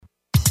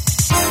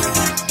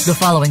The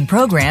following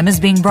program is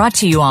being brought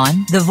to you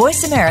on the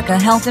Voice America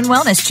Health and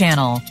Wellness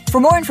Channel.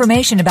 For more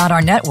information about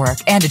our network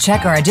and to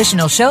check our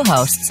additional show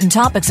hosts and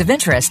topics of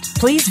interest,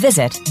 please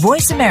visit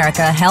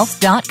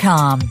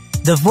voiceamericahealth.com.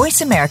 The Voice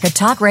America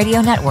Talk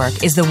Radio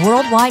Network is the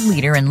worldwide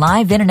leader in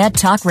live Internet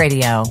talk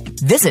radio.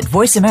 Visit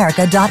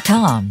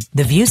voiceamerica.com.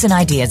 The views and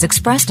ideas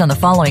expressed on the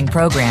following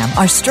program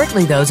are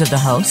strictly those of the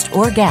host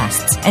or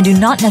guests and do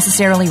not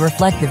necessarily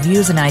reflect the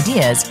views and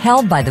ideas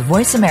held by the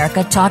Voice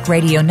America Talk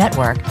Radio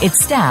Network, its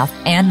staff,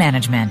 and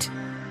management.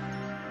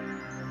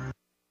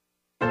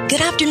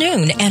 Good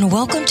afternoon and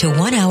welcome to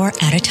 1 Hour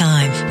at a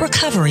Time.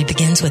 Recovery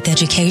begins with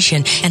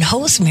education, and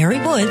host Mary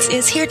Woods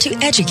is here to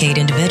educate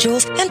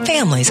individuals and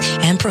families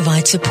and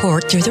provide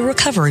support through the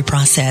recovery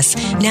process.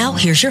 Now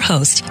here's your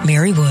host,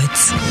 Mary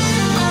Woods.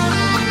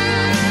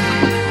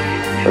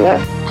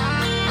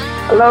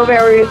 Hello,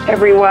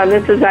 everyone.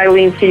 This is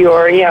Eileen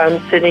Fiore. I'm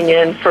sitting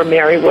in for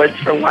Mary Woods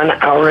for 1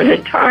 hour at a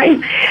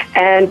time.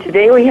 And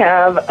today we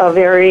have a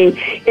very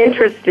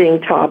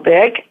interesting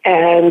topic,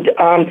 and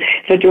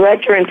the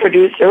director and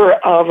producer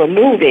of a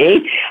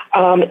movie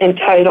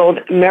entitled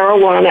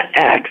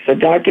MarijuanaX, a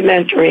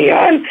documentary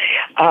on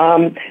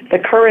the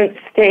current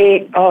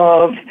state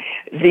of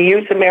the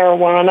use of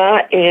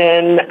marijuana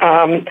in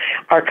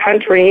our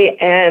country,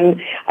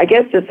 and I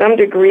guess to some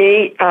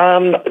degree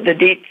the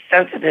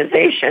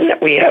desensitization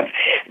that we have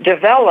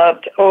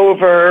developed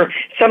over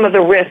some of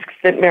the risks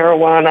that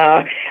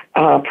marijuana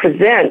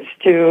presents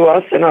to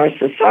us in our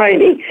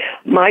society.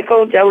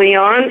 Michael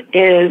DeLeon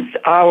is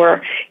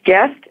our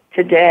guest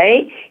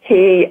today.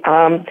 He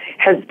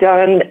has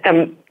done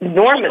an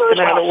enormous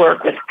amount of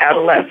work with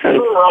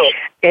adolescents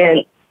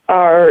and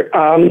are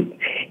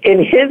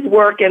in his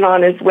work and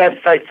on his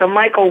website. So,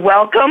 Michael,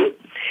 welcome.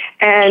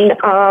 And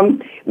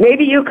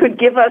maybe you could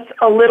give us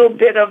a little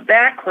bit of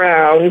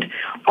background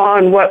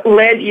on what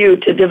led you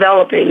to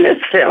developing this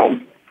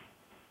film.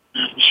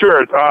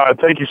 Sure.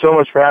 Thank you so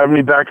much for having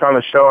me back on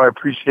the show. I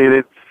appreciate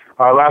it.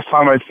 Last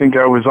time I think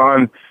I was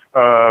on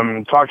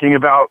talking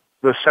about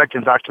the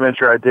second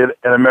documentary I did,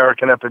 An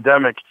American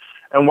Epidemic.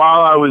 And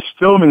while I was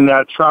filming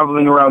that,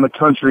 traveling around the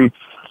country,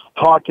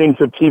 talking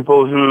to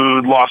people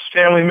who lost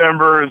family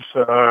members,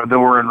 that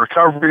were in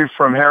recovery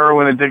from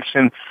heroin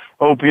addiction,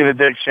 opiate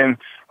addiction,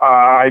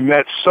 I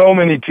met so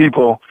many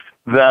people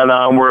that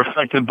were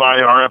affected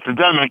by our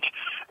epidemic.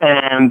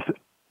 And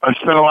I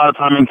spent a lot of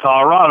time in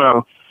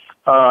Colorado.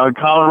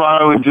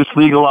 Colorado had just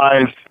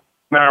legalized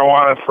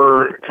marijuana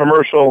for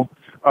commercial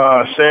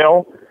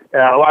sale.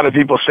 A lot of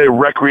people say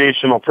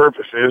recreational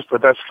purposes,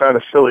 but that's kind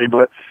of silly.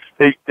 But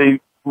they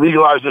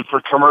legalized it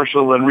for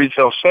commercial and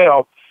retail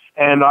sale.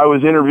 And I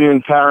was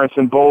interviewing parents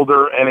in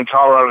Boulder and in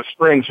Colorado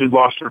Springs who'd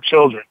lost their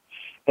children.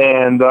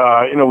 And,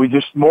 we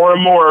just more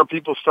and more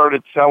people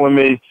started telling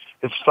me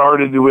it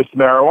started with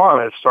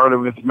marijuana. It started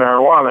with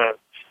marijuana.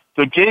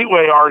 The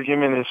gateway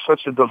argument is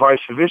such a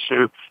divisive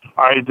issue.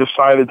 I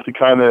decided to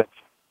kind of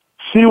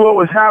see what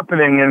was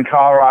happening in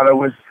Colorado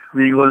with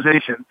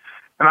legalization.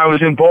 And I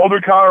was in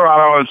Boulder,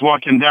 Colorado. I was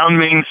walking down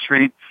Main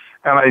Street,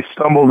 and I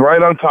stumbled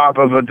right on top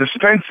of a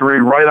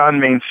dispensary right on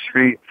Main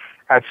Street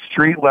at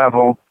street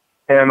level.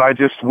 And I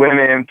just went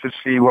in to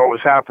see what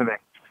was happening.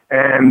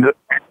 And,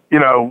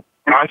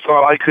 I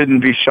thought I couldn't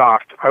be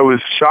shocked. I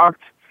was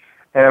shocked,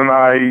 and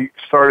I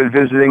started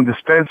visiting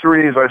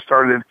dispensaries. I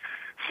started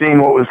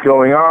seeing what was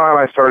going on.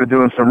 I started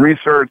doing some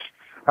research,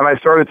 and I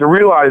started to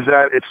realize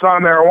that it's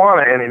not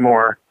marijuana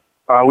anymore.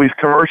 We've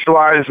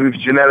commercialized, we've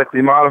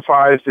genetically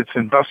modified, it's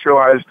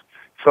industrialized.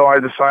 So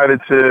I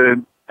decided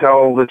to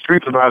tell the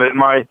truth about it.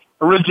 My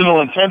original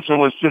intention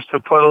was just to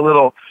put a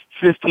little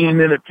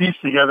 15-minute piece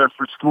together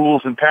for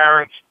schools and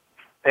parents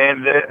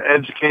and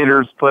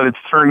educators, but it's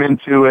turned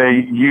into a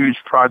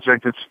huge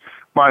project. It's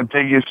my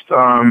biggest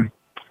film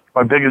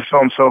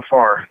so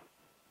far.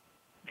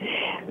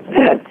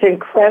 That's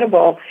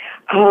incredible.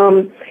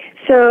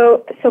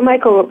 So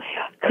Michael,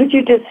 could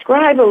you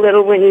describe a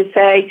little when you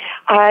say,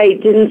 I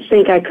didn't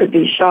think I could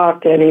be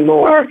shocked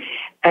anymore,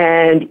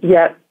 and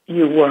yet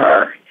you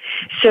were?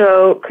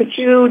 So could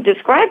you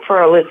describe for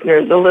our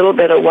listeners a little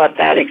bit of what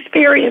that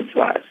experience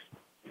was?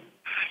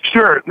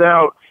 Sure.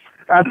 Now,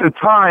 at the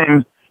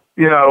time,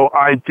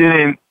 I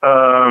didn't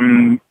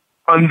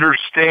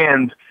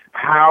understand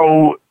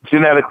how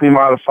genetically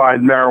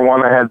modified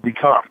marijuana had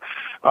become.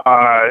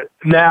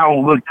 Now,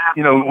 look,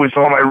 with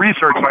all my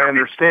research, I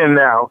understand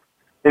now.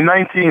 In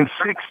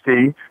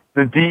 1960,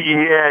 the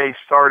DEA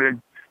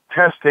started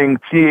testing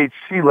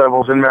THC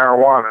levels in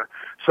marijuana.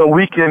 So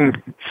we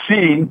can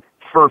see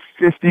for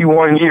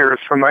 51 years,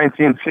 from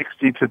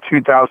 1960 to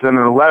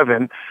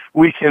 2011,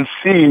 we can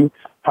see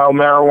how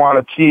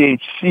marijuana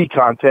THC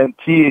content,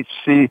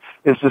 THC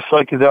is the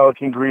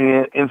psychedelic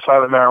ingredient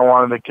inside of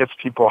marijuana that gets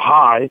people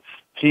high,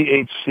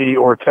 THC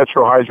or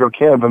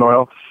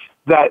tetrahydrocannabinol,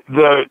 that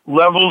the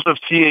levels of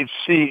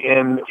THC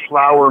in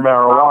flower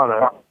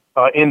marijuana,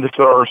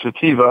 indica or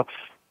sativa,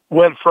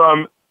 went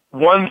from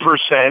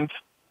 1%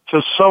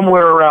 to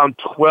somewhere around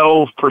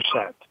 12%.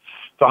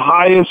 The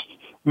highest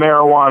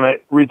marijuana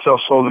retail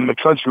sold in the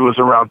country was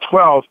around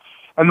 12,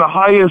 and the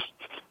highest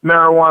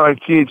marijuana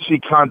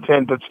THC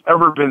content that's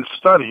ever been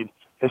studied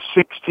is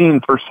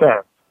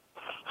 16%.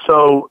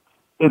 So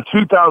in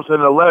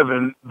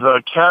 2011,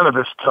 the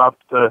Cannabis Cup,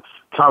 the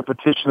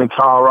competition in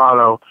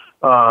Colorado,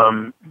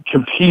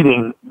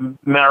 competing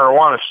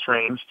marijuana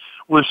strains,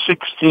 was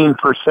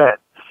 16%.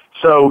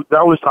 So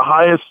that was the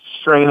highest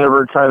strain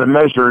ever kind of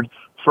measured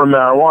for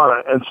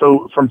marijuana. And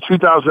so from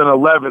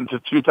 2011 to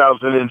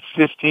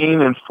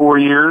 2015, in 4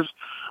 years,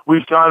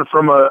 we've gone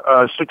from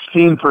a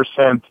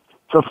 16%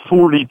 to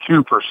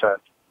 42%.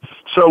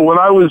 So when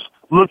I was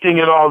looking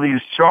at all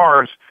these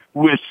jars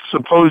with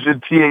supposed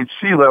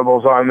THC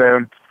levels on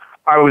them,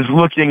 I was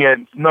looking at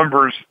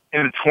numbers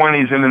in the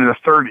 20s and in the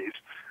 30s.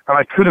 And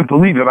I couldn't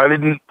believe it. I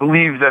didn't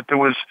believe that there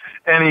was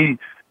any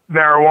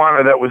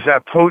marijuana that was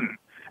that potent.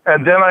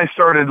 And then I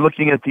started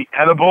looking at the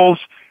edibles,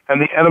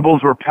 and the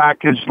edibles were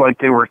packaged like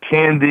they were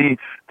candy.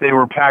 They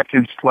were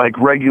packaged like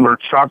regular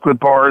chocolate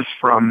bars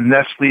from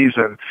Nestle's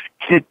and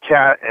Kit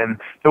Kat,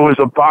 and there was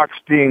a box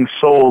being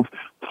sold,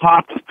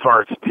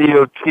 Pop-Tarts,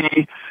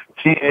 P-O-T-T-A-R-T-S,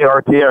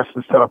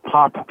 instead of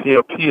Pop,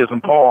 P-O-P as in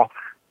Paul.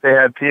 They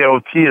had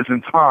P-O-T as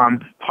in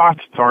Tom,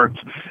 Pop-Tarts,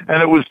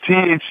 and it was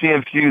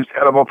THC-infused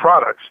edible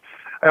products.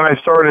 And I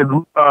started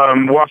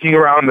walking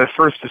around the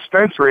first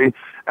dispensary,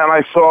 and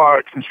I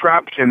saw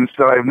contraptions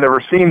that I've never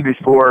seen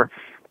before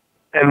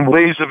and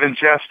ways of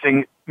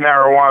ingesting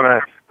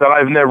marijuana that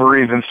I've never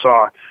even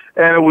saw.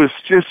 And it was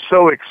just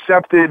so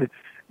accepted.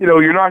 You know,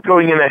 you're not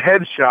going in a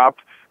head shop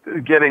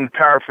getting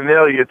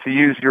paraphernalia to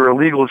use your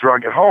illegal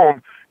drug at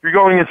home. You're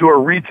going into a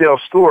retail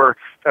store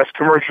that's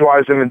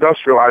commercialized and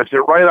industrialized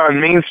it right on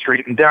Main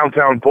Street in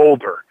downtown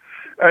Boulder.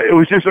 It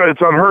was just,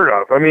 it's unheard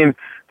of. I mean,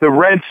 the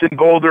rents in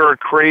Boulder are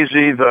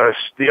crazy. The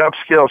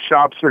upscale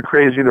shops are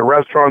crazy. The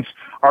restaurants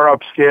are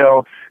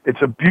upscale.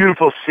 It's a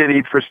beautiful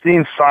city,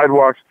 pristine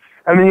sidewalks.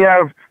 And then you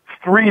have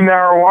 3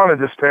 marijuana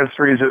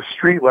dispensaries at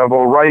street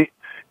level right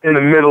in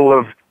the middle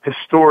of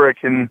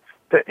historic and,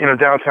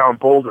 downtown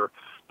Boulder.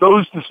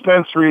 Those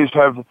dispensaries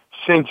have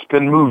since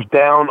been moved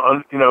down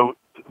on,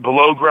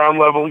 below ground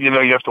level. You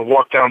have to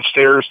walk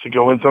downstairs to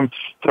go into them.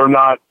 They're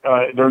not,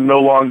 they're no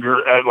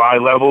longer at eye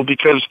level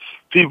because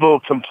people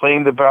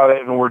complained about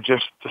it and were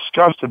just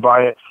disgusted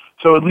by it.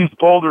 So at least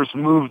Boulder's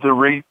moved the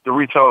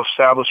retail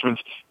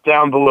establishments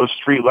down below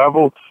street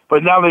level,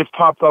 but now they've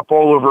popped up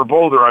all over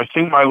Boulder. I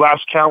think my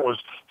last count was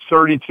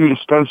 32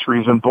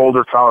 dispensaries in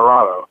Boulder,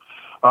 Colorado.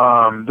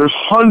 There's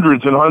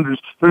hundreds and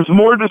hundreds. There's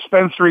more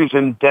dispensaries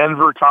in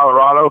Denver,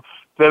 Colorado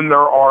than there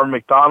are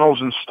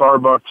McDonald's and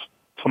Starbucks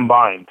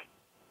combined.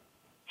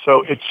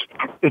 So it's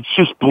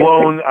just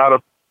blown out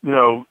of,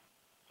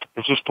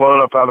 it's just blown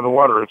up out of the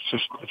water.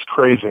 It's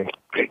crazy.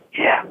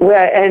 Yeah.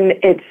 Well, and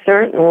it's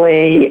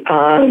certainly,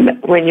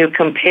 when you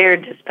compare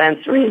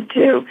dispensaries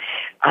to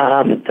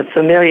the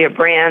familiar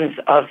brands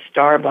of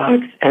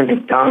Starbucks and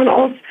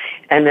McDonald's,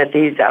 and that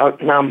these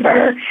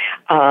outnumber,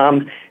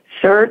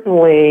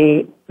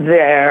 certainly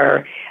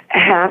there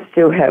has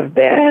to have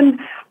been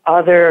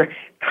other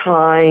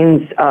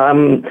kinds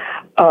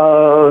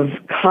of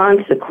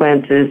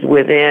consequences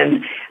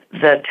within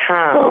the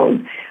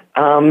town.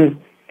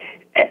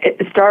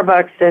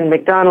 Starbucks and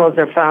McDonald's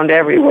are found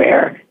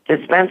everywhere.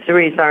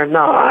 Dispensaries are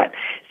not.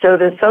 So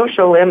the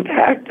social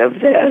impact of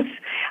this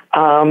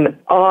on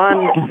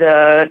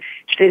the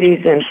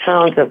cities and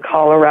towns of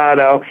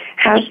Colorado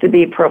has to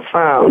be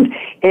profound.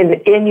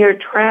 In your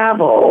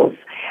travels,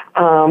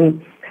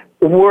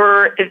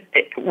 were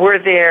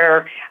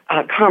there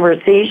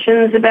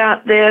conversations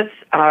about this?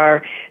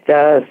 Are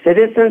the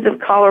citizens of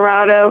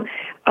Colorado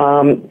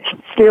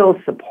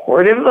still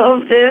supportive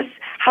of this?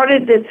 How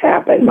did this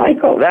happen,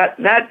 Michael? That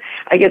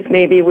I guess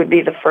maybe would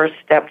be the first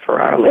step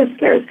for our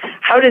listeners.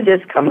 How did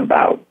this come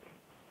about?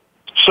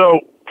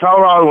 So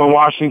Colorado and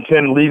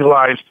Washington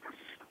legalized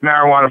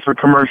marijuana for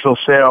commercial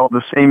sale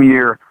the same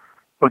year,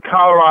 but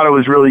Colorado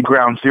was really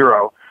ground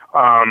zero.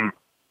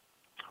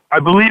 I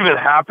believe it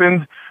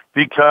happened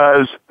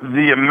because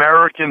the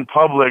American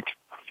public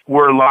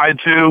were lied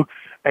to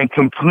and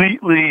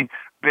completely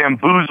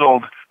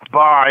bamboozled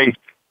by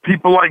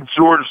people like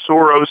George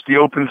Soros, the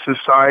Open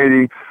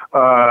Society,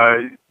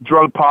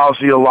 Drug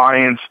Policy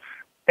Alliance,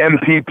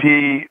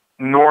 MPP,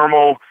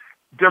 NORML,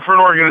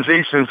 different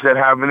organizations that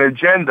have an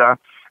agenda,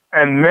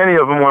 and many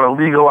of them want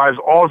to legalize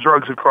all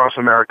drugs across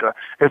America.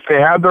 If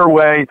they had their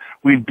way,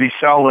 we'd be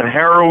selling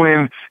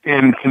heroin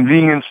in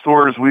convenience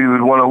stores. We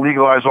would want to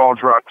legalize all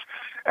drugs.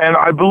 And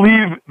I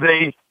believe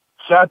they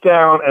sat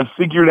down and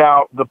figured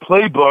out the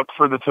playbook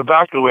for the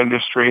tobacco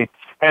industry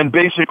and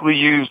basically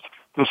used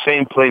the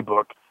same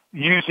playbook,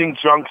 using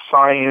junk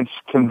science,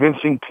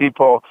 convincing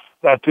people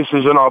that this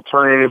is an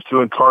alternative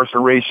to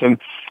incarceration,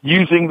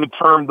 using the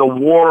term the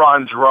war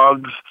on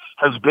drugs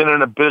has been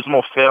an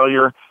abysmal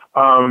failure.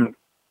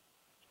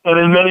 And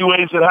in many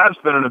ways, it has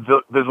been an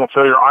abysmal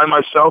failure. I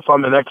myself,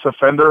 I'm an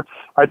ex-offender.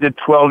 I did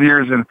 12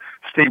 years in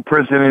state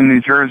prison in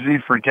New Jersey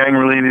for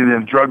gang-related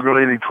and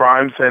drug-related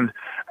crimes, and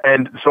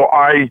so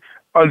I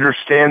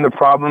understand the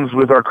problems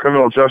with our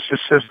criminal justice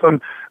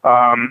system.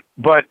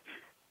 But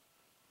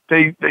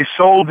they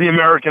sold the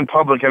American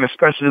public, and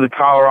especially the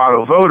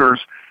Colorado voters,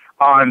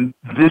 on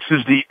this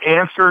is the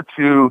answer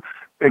to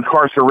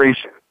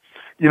incarceration.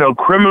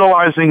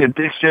 Criminalizing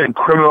addiction,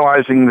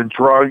 criminalizing the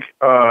drug,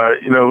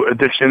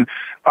 addiction.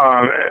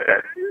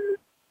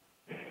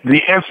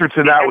 The answer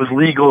to that was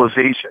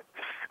legalization.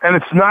 And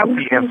it's not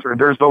the answer.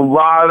 There's a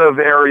lot of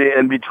area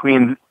in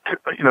between,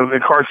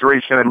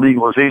 incarceration and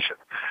legalization.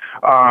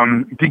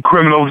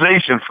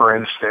 Decriminalization, for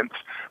instance.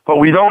 But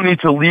we don't need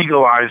to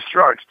legalize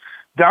drugs.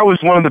 That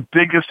was one of the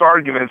biggest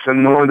arguments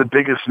and one of the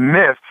biggest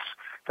myths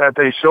that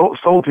they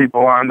sold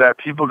people on, that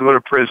people go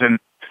to prison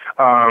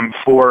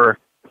for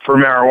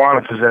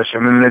marijuana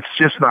possession, and it's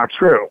just not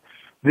true.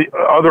 The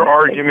other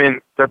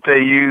argument that they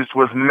used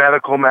was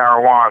medical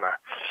marijuana,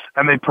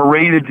 and they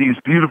paraded these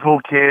beautiful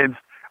kids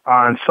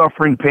and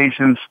suffering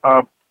patients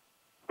up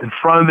in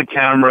front of the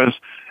cameras,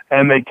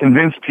 and they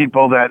convinced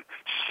people that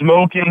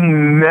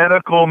smoking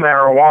medical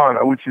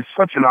marijuana, which is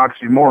such an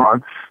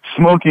oxymoron,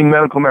 smoking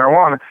medical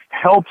marijuana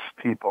helps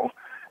people.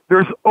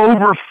 There's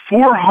over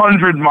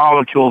 400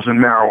 molecules in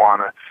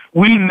marijuana.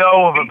 We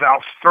know of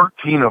about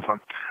 13 of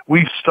them.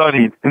 We've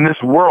studied in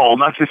this world,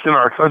 not just in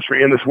our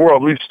country, in this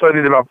world, we've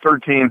studied about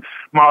 13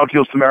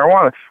 molecules to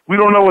marijuana. We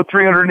don't know what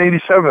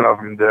 387 of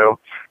them do.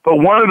 But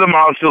one of the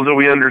molecules that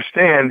we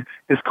understand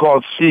is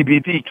called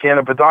CBD,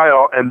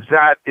 cannabidiol, and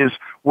that is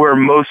where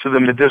most of the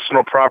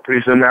medicinal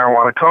properties of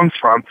marijuana comes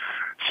from.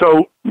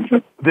 So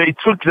they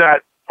took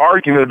that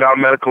argument about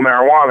medical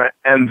marijuana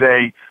and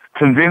they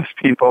convinced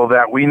people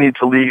that we need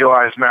to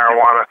legalize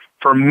marijuana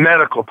for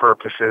medical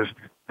purposes.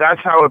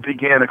 That's how it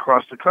began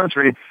across the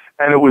country,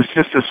 and it was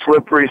just a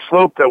slippery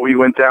slope that we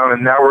went down,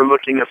 and now we're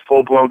looking at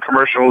full-blown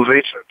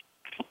commercialization.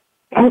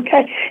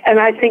 Okay, and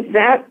I think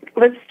that,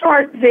 let's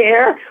start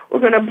there. We're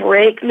going to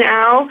break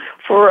now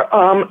for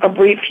a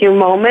brief few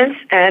moments,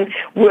 and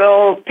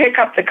we'll pick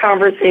up the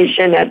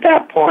conversation at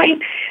that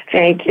point.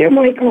 Thank you,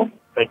 Michael.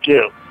 Thank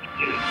you.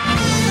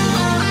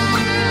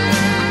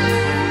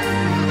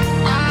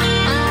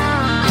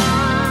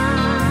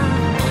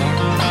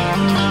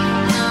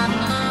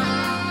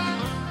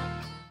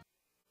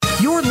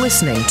 You're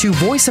listening to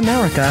Voice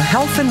America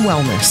Health and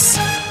Wellness.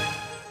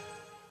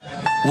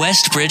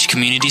 Westbridge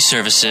Community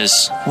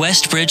Services.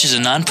 Westbridge is a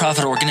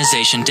nonprofit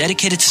organization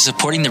dedicated to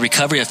supporting the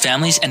recovery of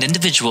families and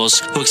individuals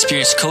who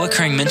experience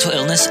co-occurring mental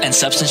illness and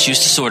substance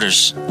use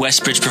disorders.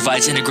 Westbridge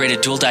provides integrated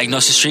dual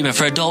diagnosis treatment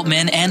for adult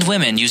men and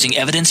women using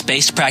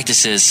evidence-based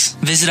practices.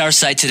 Visit our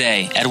site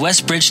today at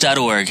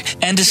westbridge.org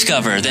and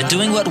discover that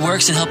doing what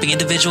works in helping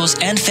individuals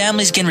and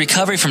families gain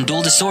recovery from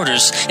dual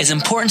disorders is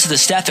important to the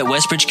staff at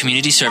Westbridge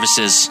Community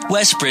Services.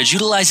 Westbridge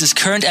utilizes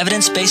current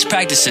evidence-based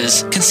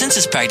practices,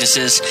 consensus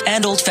practices,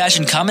 and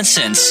old-fashioned common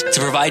sense to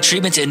provide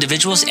treatment to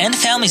individuals and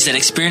families that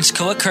experience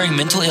co-occurring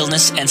mental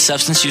illness and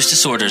substance use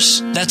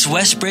disorders. That's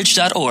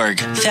westbridge.org,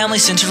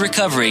 family-centered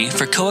recovery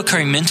for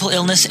co-occurring mental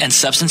illness and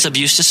substance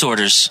abuse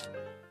disorders.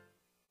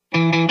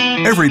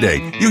 Every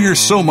day, you hear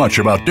so much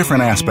about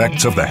different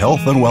aspects of the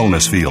health and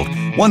wellness field.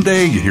 One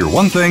day, you hear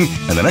one thing,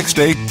 and the next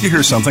day, you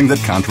hear something that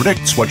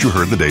contradicts what you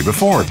heard the day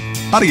before.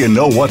 How do you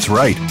know what's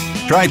right?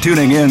 Try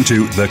tuning in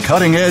to The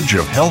Cutting Edge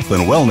of Health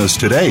and Wellness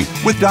today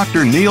with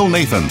Dr. Neil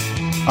Nathan.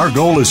 Our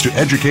goal is to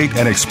educate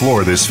and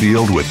explore this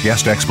field with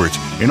guest experts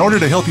in order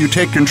to help you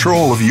take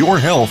control of your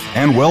health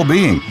and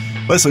well-being.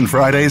 Listen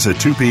Fridays at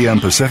 2 p.m.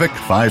 Pacific,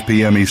 5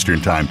 p.m. Eastern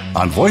Time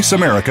on Voice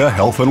America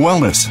Health and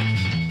Wellness.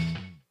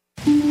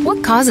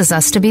 What causes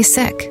us to be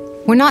sick?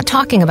 We're not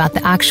talking about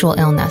the actual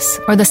illness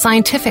or the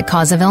scientific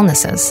cause of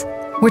illnesses.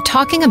 We're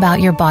talking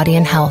about your body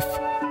and health.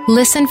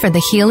 Listen for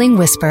the healing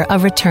whisper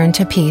of return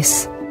to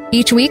peace.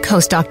 Each week,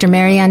 host Dr.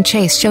 Marianne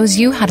Chase shows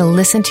you how to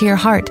listen to your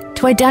heart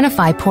to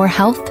identify poor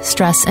health,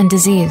 stress, and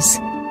disease.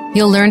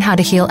 You'll learn how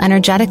to heal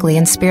energetically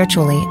and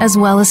spiritually, as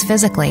well as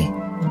physically.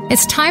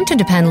 It's time to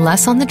depend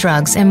less on the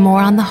drugs and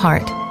more on the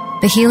heart.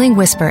 The Healing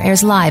Whisper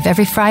airs live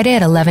every Friday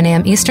at 11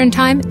 a.m. Eastern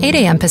Time, 8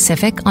 a.m.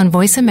 Pacific on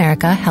Voice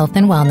America Health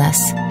and Wellness.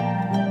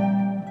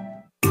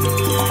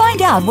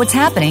 Find out what's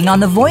happening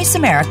on the Voice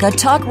America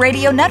Talk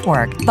Radio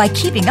Network by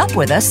keeping up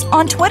with us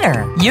on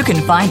Twitter. You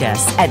can find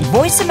us at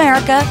Voice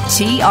America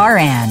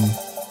TRN.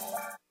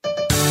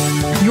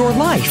 Your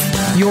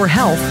life, your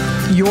health,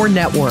 your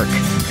network.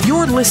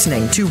 You're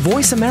listening to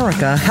Voice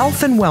America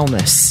Health and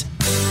Wellness.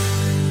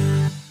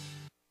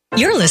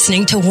 You're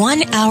listening to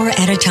 1 Hour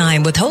at a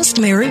Time with host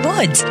Mary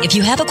Woods. If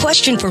you have a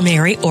question for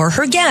Mary or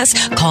her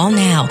guest, call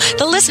now.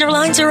 The listener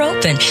lines are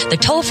open. The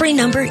toll-free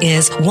number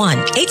is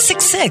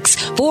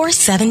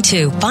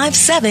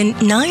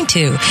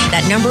 1-866-472-5792.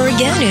 That number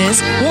again is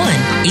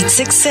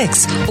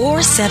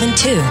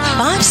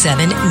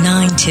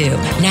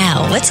 1-866-472-5792.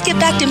 Now, let's get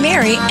back to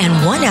Mary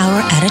and 1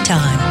 Hour at a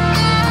Time.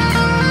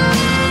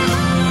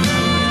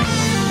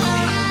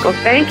 Well,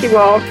 thank you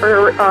all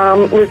for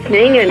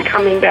listening and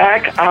coming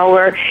back.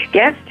 Our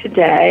guest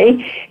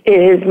today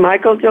is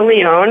Michael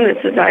DeLeon.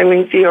 This is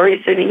Eileen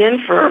Fiore sitting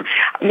in for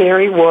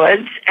Mary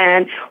Woods,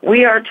 and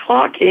we are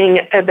talking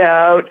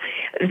about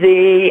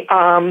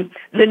the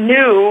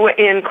new,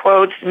 in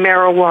quotes,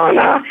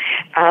 marijuana,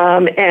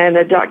 and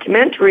a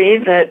documentary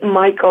that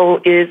Michael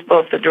is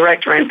both the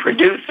director and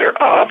producer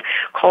of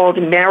called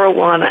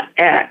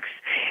MarijuanaX.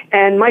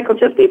 And Michael,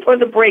 just before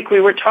the break,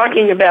 we were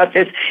talking about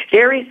this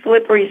very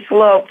slippery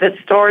slope that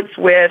starts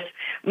with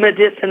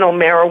medicinal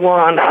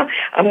marijuana.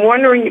 I'm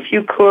wondering if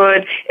you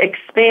could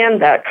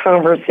expand that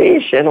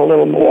conversation a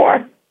little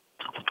more.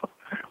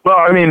 Well,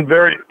 I mean,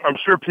 I'm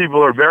sure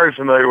people are very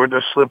familiar with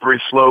the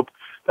slippery slope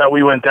that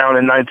we went down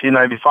in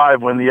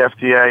 1995 when the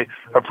FDA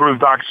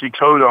approved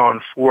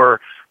oxycodone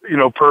for,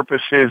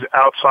 purposes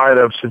outside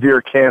of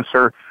severe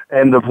cancer,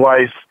 end of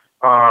life,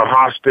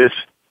 hospice,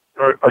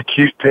 or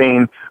acute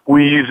pain.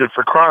 We use it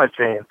for chronic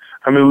pain.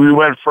 I mean, we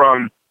went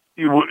from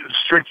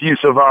strict use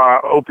of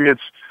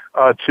opiates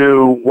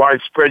to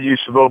widespread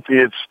use of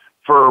opiates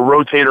for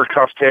rotator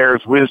cuff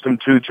tears, wisdom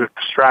tooth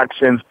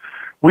extractions.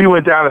 We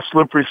went down a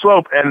slippery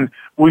slope, and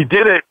we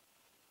did it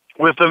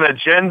with an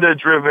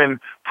agenda-driven,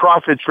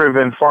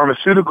 profit-driven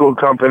pharmaceutical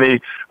company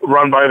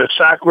run by the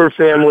Sackler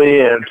family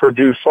and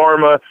Purdue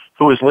Pharma,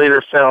 who was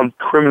later found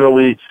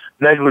criminally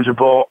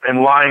negligible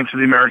and lying to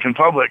the American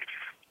public.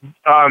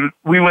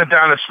 We went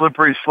down a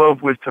slippery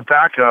slope with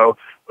tobacco.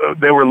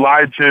 They were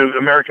lied to, the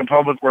American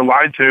public were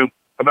lied to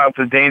about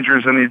the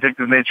dangers and the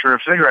addictive nature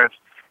of cigarettes.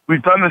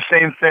 We've done the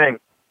same thing.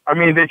 I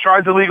mean, they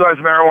tried to legalize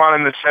marijuana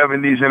in the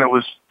 70s and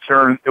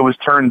it was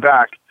turned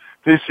back.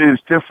 This is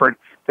different.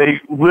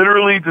 They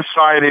literally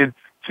decided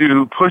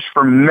to push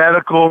for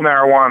medical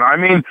marijuana. I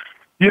mean,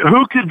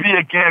 who could be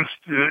against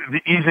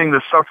the easing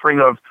the suffering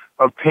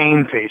of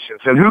pain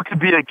patients? And who could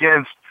be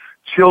against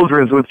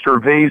children with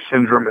Dravet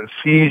syndrome and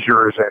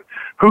seizures? And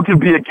who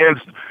could be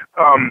against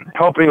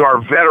helping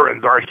our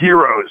veterans, our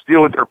heroes,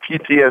 deal with their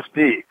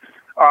PTSD?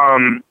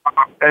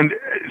 And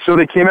so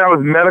they came out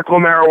with medical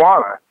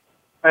marijuana.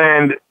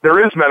 And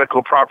there is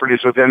medical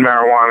properties within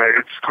marijuana.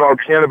 It's called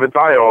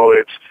cannabidiol.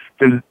 It's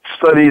been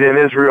studied in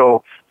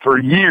Israel for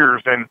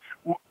years, and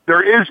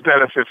there is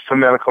benefits to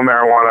medical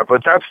marijuana,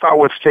 but that's not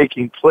what's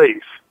taking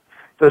place.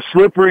 The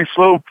slippery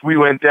slope we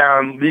went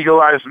down,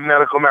 legalized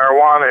medical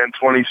marijuana in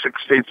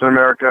 26 states in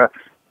America,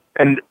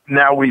 and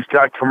now we've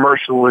got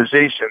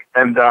commercialization.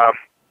 And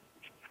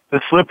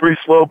the slippery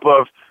slope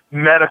of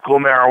medical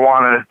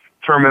marijuana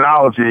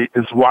terminology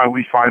is why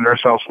we find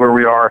ourselves where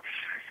we are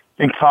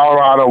in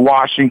Colorado,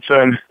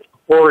 Washington,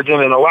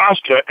 Oregon, and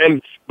Alaska.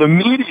 And the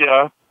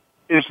media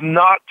is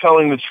not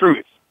telling the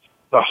truth.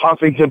 The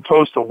Huffington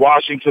Post, the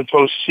Washington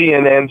Post,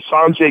 CNN,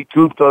 Sanjay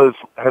Gupta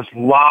has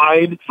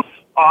lied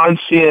on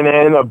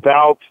CNN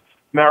about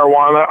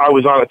marijuana. I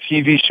was on a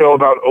TV show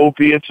about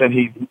opiates, and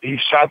he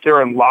sat there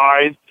and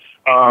lied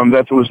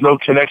that there was no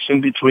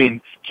connection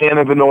between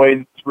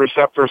cannabinoid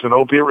receptors and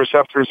opiate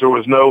receptors. There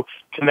was no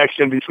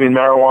connection between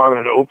marijuana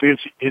and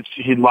opiates.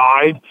 He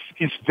lied.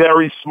 He's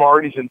very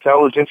smart. He's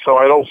intelligent, so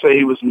I don't say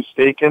he was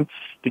mistaken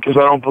because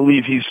I don't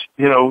believe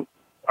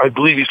I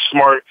believe he's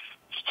smart.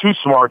 He's too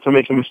smart to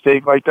make a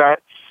mistake like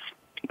that.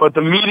 But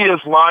the media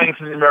is lying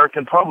to the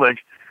American public,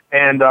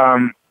 and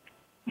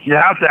you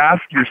have to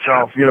ask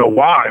yourself,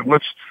 why?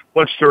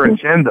 What's their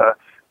agenda?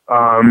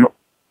 And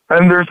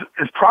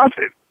it's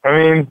profit. I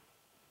mean,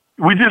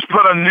 we just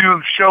put a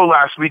new show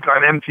last week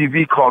on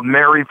MTV called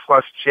Mary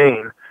plus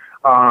Jane,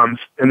 and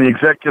the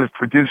executive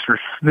producer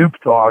Snoop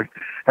Dogg,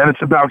 and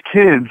it's about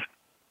kids,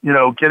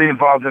 getting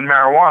involved in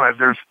marijuana.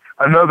 There's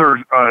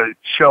another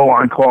show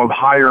on called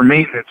Higher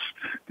Maintenance.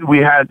 We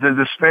had the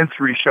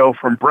dispensary show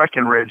from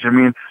Breckenridge. I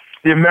mean,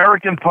 the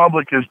American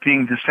public is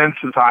being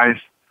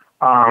desensitized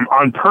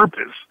on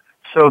purpose,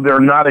 so they're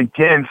not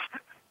against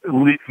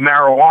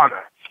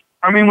marijuana.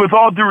 I mean, with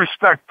all due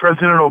respect,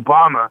 President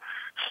Obama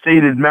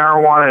stated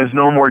marijuana is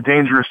no more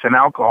dangerous than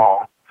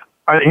alcohol.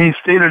 He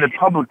stated it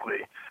publicly.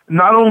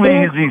 Not only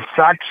is he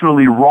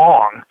factually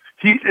wrong,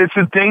 it's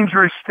a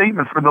dangerous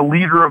statement for the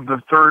leader of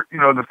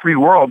the free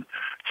world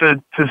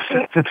to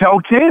tell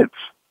kids.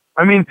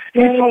 I mean,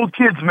 he told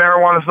kids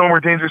marijuana is no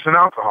more dangerous than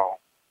alcohol.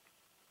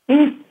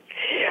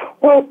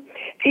 Well,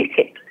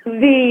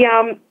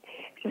 the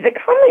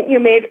comment you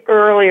made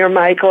earlier,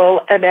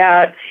 Michael,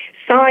 about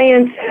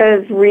science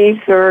has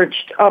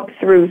researched up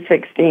through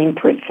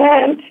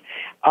 16%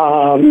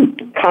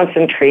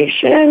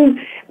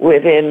 concentration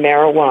within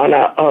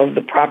marijuana of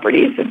the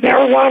properties of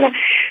marijuana.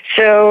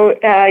 So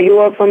you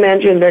also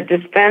mentioned that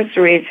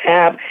dispensaries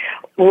have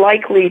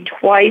likely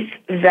twice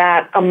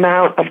that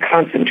amount of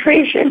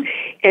concentration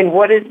in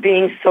what is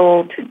being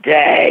sold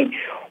today.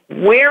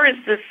 Where is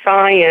the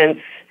science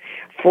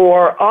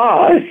for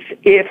us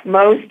if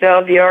most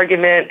of the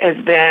argument has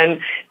been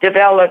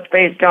developed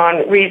based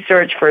on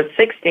research for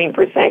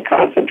 16%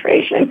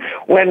 concentration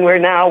when we're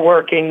now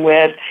working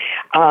with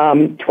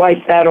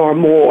twice that or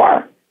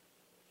more?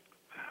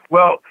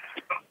 Well,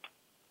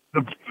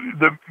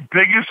 the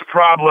biggest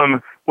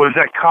problem was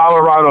that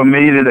Colorado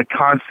made it a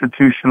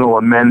constitutional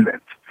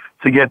amendment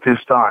to get this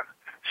done.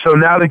 So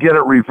now to get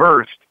it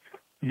reversed,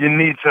 you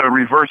need to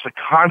reverse a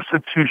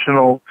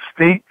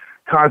state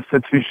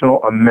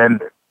constitutional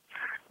amendment.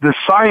 The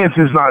science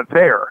is not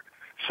there.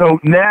 So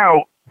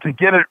now to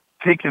get it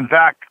taken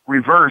back,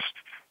 reversed,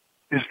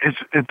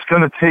 it's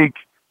going to take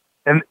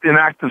an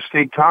act of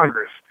state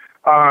Congress.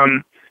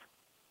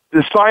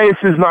 The science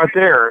is not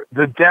there.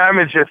 The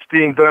damage that's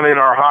being done in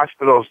our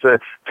hospitals, the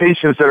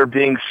patients that are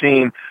being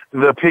seen,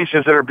 the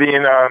patients that are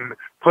being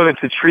put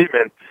into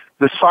treatment,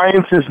 the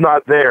science is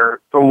not there.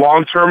 The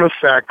long-term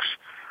effects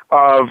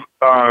of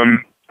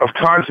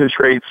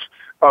concentrates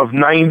of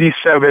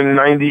 97,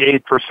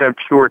 98%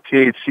 pure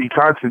THC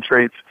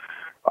concentrates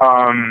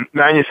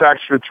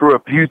manufactured through a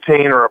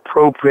butane or a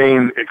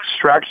propane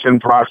extraction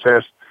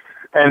process,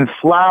 and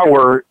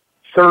flower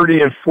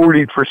 30 and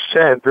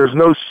 40%. There's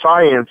no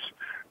science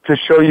to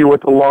show you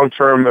what the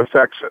long-term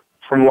effects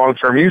from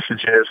long-term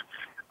usage is.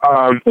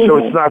 So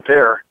it's not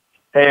there.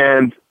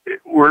 And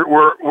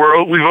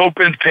we've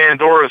opened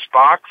Pandora's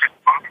box.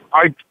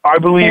 I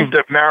believe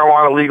that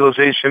marijuana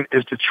legalization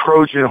is the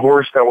Trojan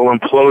horse that will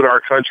implode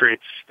our country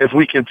if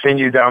we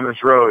continue down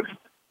this road.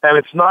 And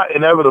it's not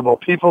inevitable.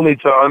 People need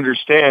to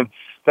understand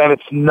that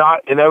it's not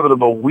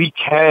inevitable. We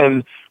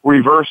can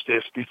reverse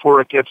this before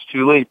it gets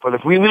too late. But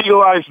if we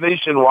legalize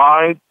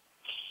nationwide,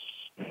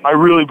 I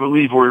really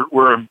believe we're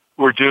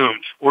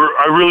doomed.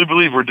 I really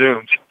believe we're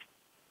doomed.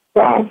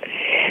 Wow.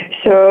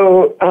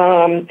 So,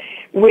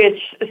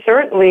 which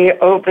certainly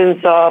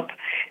opens up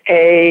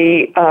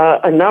a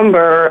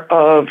number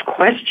of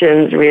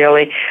questions,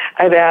 really,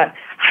 about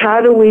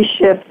how do we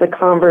shift the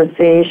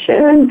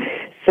conversation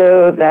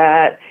so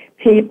that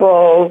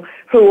people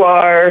who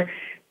are,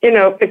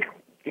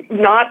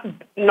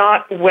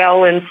 not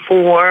well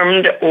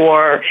informed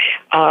or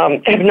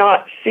have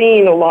not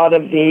seen a lot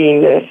of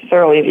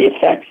necessarily the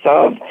effects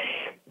of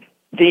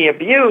the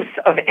abuse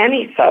of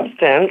any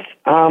substance,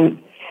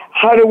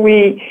 how do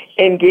we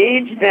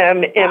engage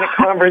them in a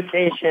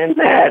conversation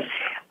that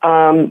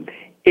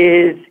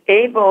is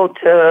able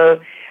to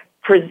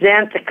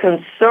present a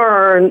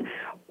concern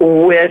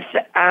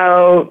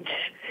without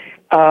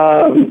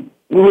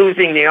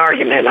losing the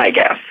argument, I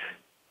guess?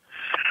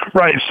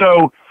 Right.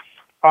 So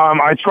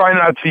I try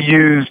not to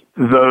use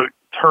the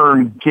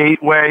term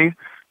gateway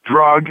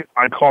drug.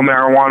 I call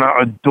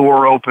marijuana a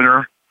door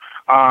opener.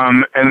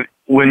 And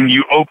when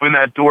you open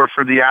that door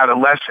for the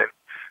adolescent,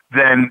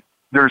 then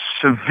there's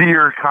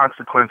severe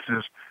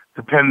consequences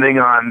depending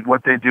on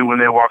what they do when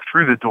they walk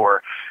through the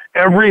door.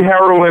 Every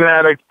heroin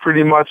addict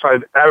pretty much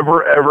I've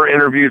ever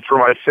interviewed for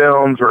my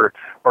films or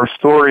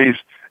stories,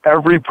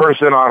 every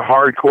person on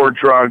hardcore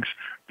drugs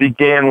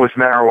began with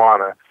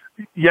marijuana.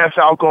 Yes,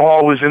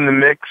 alcohol was in the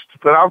mix,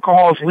 but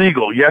alcohol is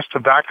legal. Yes,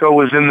 tobacco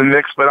was in the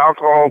mix, but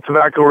alcohol and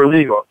tobacco are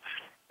legal.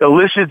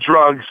 Illicit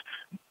drugs,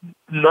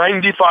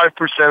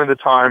 95% of the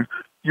time,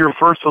 your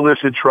first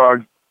illicit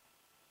drug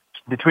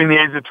between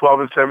the ages of 12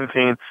 and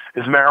 17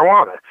 is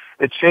marijuana.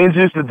 It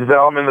changes the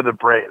development of the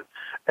brain.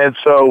 And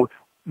so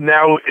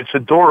now it's a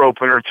door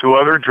opener to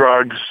other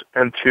drugs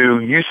and to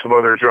use of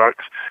other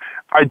drugs.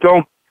 I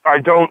don't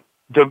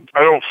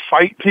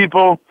fight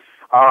people.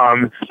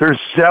 There's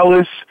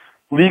zealous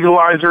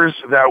legalizers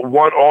that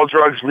want all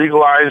drugs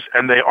legalized,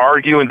 and they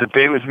argue and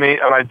debate with me,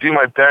 and I do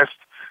my best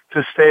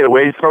to stay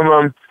away from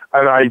them,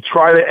 and I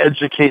try to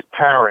educate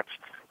parents.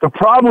 The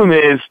problem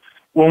is,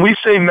 when we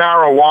say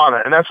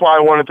marijuana, and that's why I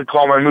wanted to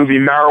call my movie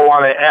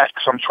MarijuanaX,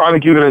 I'm trying to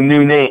give it a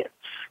new name.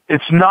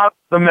 It's not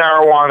the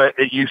marijuana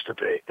it used to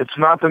be. It's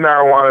not the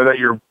marijuana that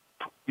your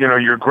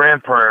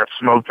grandparents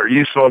smoked or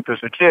you smoked as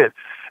a kid.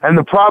 And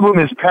the problem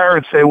is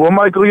parents say, well,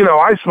 Michael,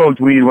 I smoked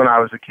weed when I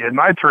was a kid and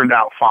I turned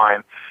out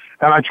fine.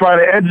 And I try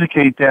to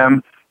educate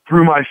them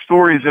through my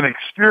stories and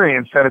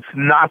experience that it's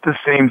not the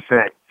same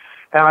thing.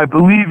 And I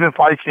believe if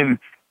I can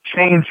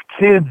change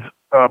kids'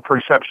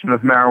 perception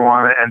of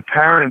marijuana and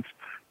parents'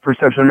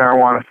 perception of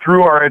marijuana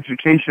through our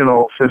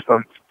educational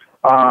system,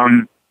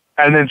 and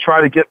then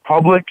try to get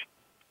public,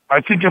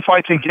 I think if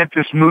I can get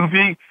this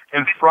movie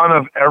in front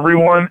of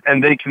everyone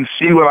and they can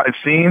see what I've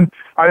seen,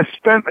 I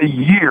spent a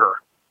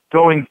year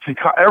going to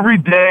every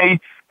day,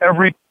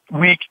 every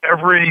week,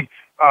 every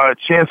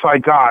chance I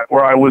got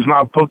where I was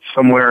not booked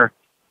somewhere,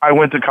 I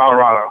went to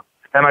Colorado.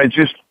 And I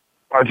just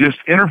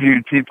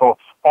interviewed people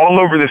all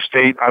over the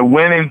state. I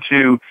went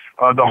into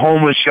the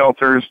homeless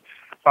shelters.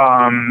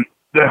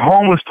 The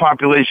homeless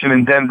population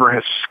in Denver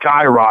has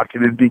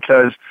skyrocketed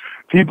because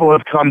people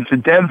have come to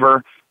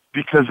Denver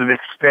because of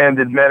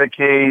expanded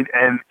Medicaid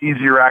and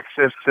easier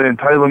access to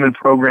entitlement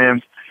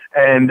programs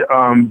and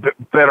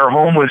better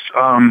homeless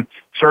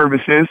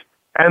services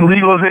and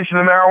legalization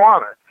of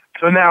marijuana.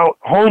 So now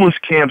homeless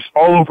camps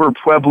all over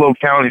Pueblo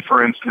County,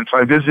 for instance,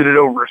 I visited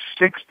over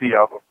 60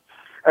 of them.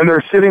 And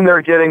they're sitting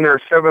there getting their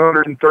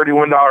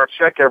 $731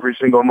 check every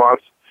single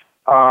month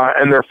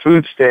and their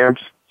food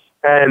stamps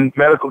and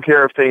medical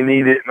care if they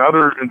need it and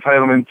other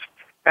entitlements.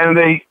 And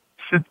they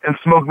sit and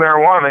smoke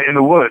marijuana in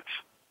the woods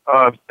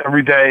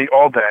every day,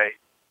 all day.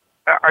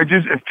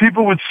 If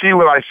people would see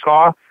what I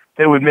saw,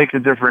 they would make a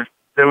different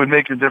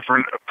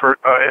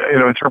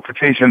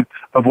interpretation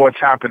of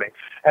what's happening.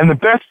 And the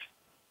best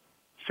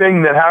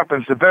thing that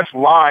happens, the best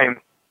line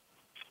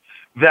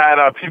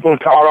that people in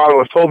Colorado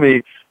have told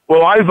me,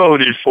 well, I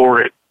voted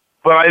for it,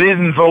 but I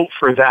didn't vote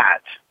for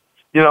that.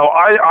 You know,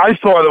 I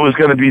thought it was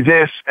going to be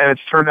this, and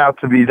it's turned out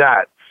to be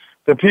that.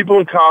 The people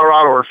in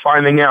Colorado are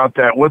finding out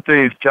that what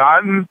they've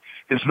gotten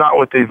is not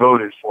what they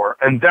voted for.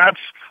 And that's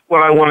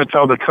what I want to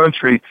tell the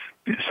country.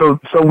 So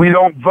we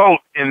don't vote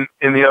in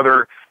the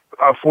other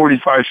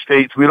 45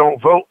 states. We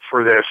don't vote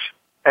for this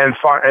and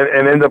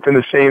end up in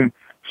the same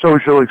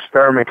social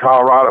experiment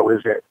Colorado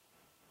is in.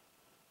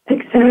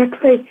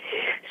 Exactly.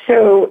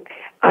 So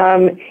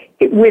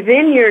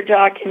within your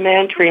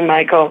documentary,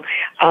 Michael,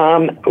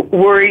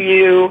 were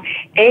you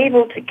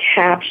able to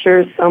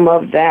capture some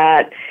of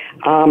that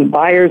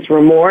buyer's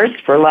remorse,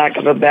 for lack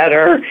of a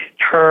better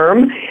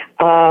term,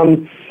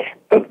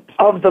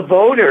 of the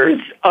voters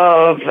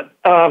of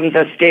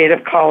the state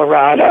of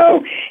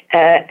Colorado,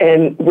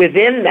 and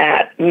within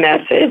that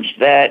message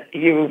that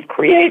you've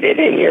created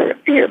in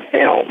your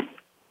film?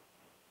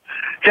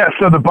 Yeah,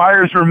 so the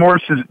buyer's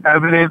remorse is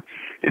evident.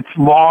 It's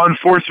law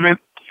enforcement.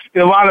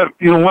 One of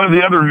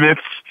the other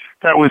myths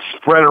that was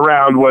spread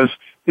around was,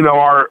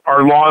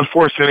 our law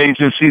enforcement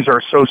agencies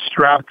are so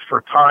strapped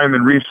for time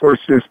and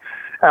resources,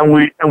 and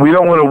we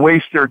don't want to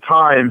waste their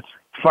time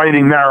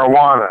fighting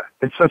marijuana.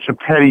 It's such a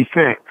petty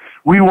thing.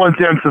 We want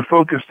them to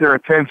focus their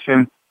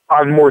attention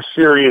on more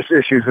serious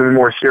issues and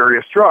more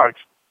serious drugs.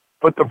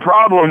 But the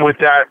problem with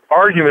that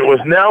argument was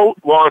now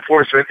law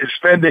enforcement is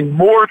spending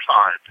more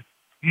time,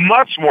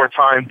 much more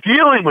time,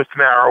 dealing with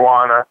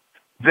marijuana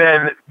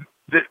than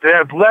they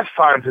have less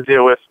time to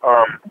deal with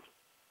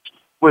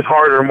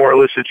harder, more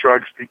illicit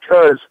drugs,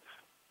 because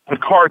the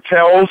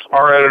cartels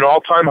are at an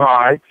all-time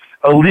high.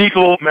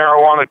 Illegal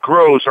marijuana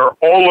grows are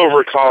all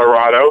over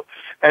Colorado,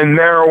 and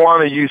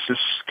marijuana use is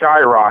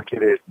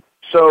skyrocketed.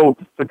 So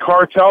the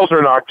cartels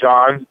are not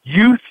gone.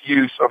 Youth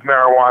use of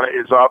marijuana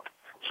is up.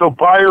 So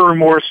buyer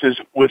remorse is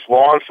with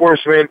law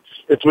enforcement.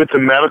 It's with the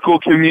medical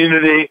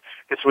community.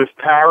 It's with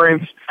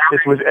parents.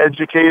 It's with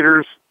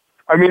educators.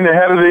 I mean, the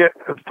head of the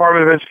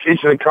Department of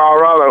Education in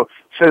Colorado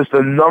says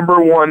the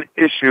number one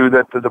issue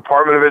that the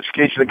Department of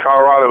Education in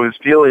Colorado is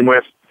dealing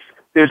with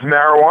is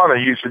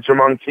marijuana usage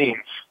among teens.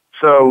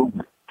 So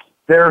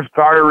there's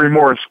buyer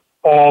remorse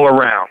all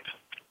around.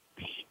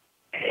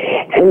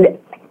 And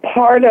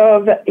part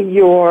of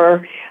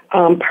your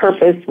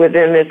purpose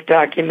within this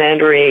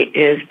documentary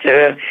is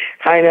to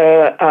kind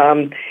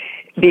of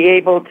be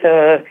able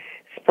to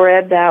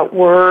spread that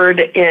word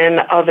in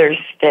other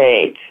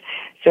states.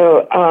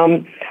 So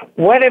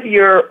what are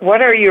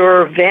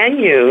your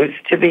venues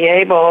to be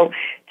able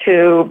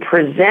to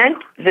present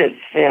this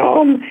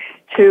film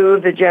to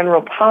the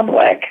general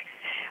public?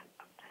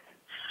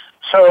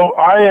 So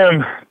I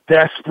am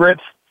desperate.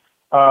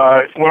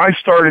 When I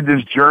started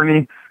this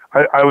journey,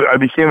 I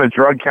became a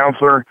drug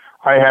counselor.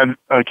 I had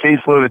a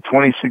caseload of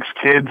 26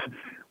 kids,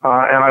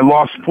 and I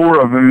lost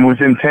 4 of them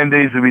within 10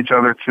 days of each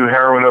other to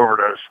heroin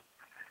overdose.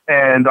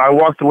 And I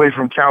walked away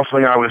from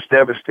counseling. I was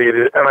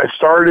devastated. And I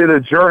started a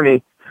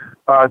journey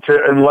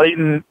to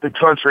enlighten the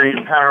country,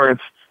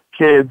 parents,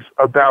 kids,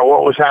 about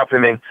what was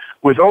happening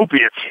with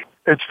opiates.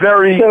 It's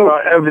very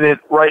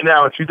evident right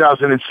now in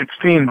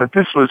 2016, but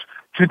this was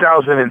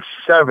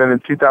 2007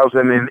 and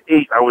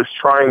 2008. I was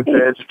trying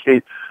to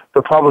educate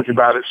the public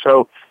about it.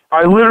 So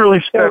I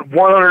literally spent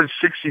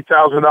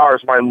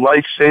 $160,000, my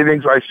life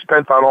savings I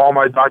spent on all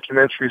my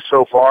documentaries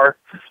so far.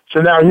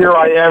 So now here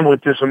I am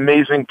with this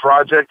amazing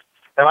project,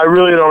 and I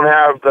really don't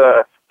have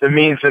the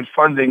means and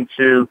funding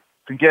to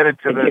get it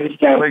to the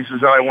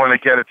places that I want to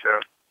get it to.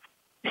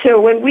 So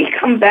when we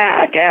come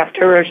back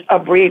after a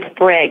brief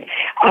break,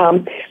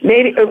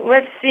 maybe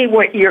let's see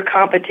what your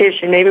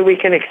competition, maybe we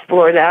can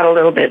explore that a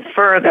little bit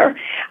further,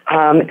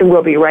 and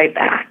we'll be right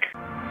back.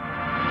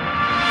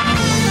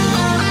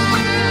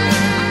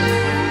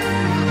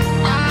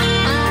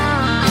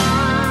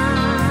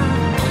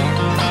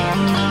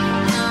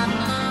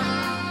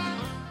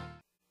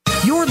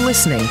 You're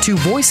listening to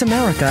Voice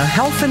America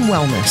Health and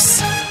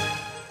Wellness.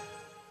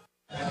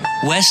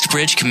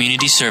 Westbridge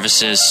Community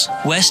Services.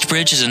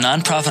 Westbridge is a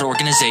nonprofit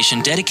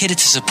organization dedicated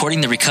to supporting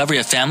the recovery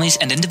of families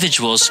and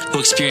individuals who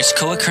experience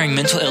co-occurring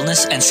mental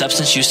illness and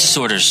substance use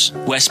disorders.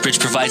 Westbridge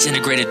provides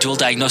integrated dual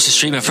diagnosis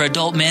treatment for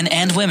adult men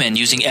and women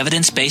using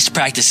evidence-based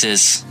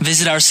practices.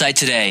 Visit our site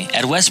today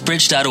at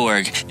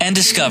westbridge.org and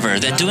discover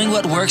that doing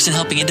what works in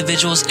helping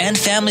individuals and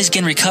families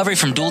gain recovery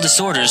from dual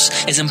disorders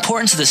is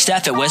important to the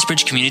staff at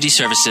Westbridge Community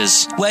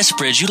Services.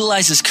 Westbridge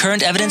utilizes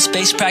current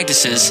evidence-based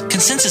practices,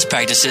 consensus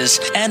practices,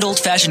 and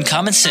old-fashioned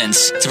common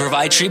sense to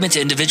provide treatment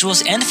to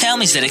individuals and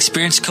families that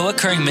experience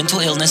co-occurring mental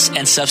illness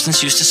and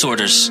substance use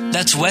disorders.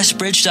 That's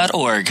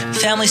westbridge.org,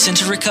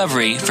 family-centered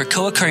recovery for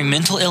co-occurring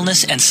mental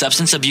illness and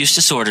substance abuse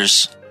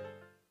disorders.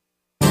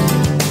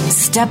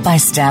 Step by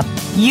step,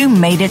 you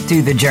made it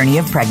through the journey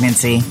of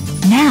pregnancy.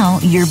 Now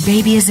your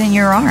baby is in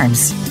your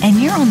arms,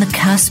 and you're on the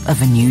cusp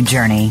of a new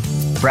journey.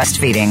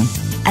 Breastfeeding.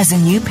 As a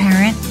new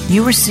parent,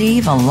 you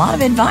receive a lot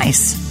of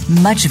advice,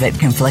 much of it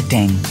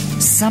conflicting,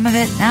 some of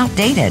it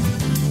outdated.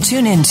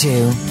 Tune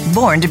into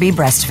Born to be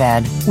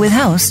Breastfed with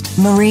host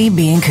Marie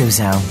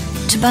Biancuzzo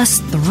to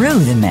bust through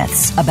the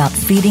myths about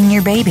feeding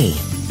your baby.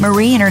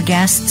 Marie and her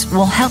guests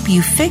will help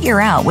you figure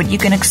out what you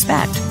can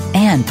expect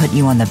and put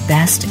you on the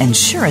best and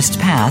surest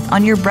path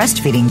on your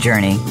breastfeeding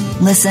journey.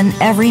 Listen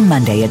every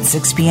Monday at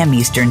 6 p.m.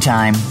 Eastern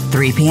Time,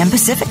 3 p.m.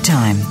 Pacific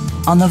Time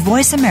on the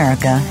Voice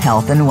America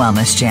Health and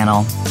Wellness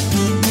Channel.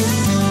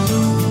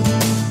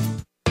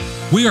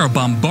 We are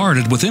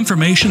bombarded with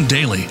information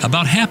daily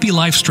about happy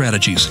life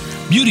strategies,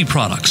 beauty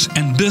products,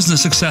 and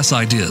business success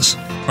ideas.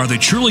 Are they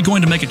truly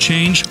going to make a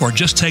change or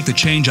just take the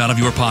change out of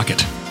your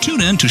pocket?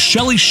 Tune in to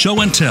Shelley's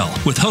Show and Tell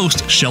with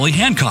host Shelley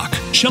Hancock.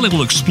 Shelley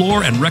will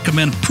explore and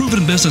recommend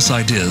proven business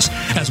ideas,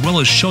 as well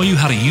as show you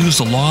how to use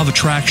the law of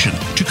attraction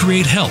to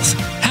create health,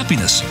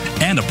 happiness,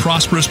 and a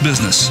prosperous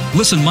business.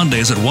 Listen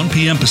Mondays at 1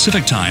 p.m.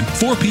 Pacific Time,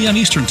 4 p.m.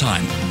 Eastern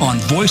Time on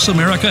Voice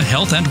America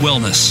Health and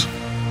Wellness.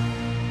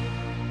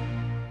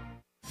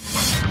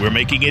 We're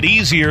making it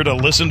easier to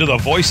listen to the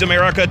Voice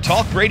America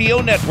Talk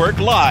Radio Network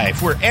live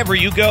wherever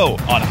you go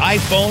on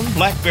iPhone,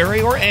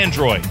 BlackBerry, or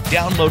Android.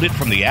 Download it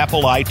from the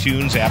Apple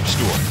iTunes App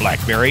Store,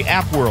 BlackBerry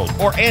App World,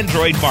 or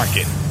Android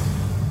Market.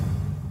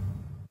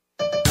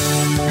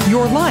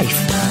 Your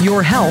life,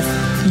 your health,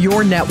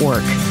 your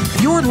network.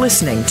 You're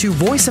listening to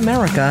Voice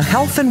America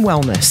Health and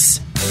Wellness.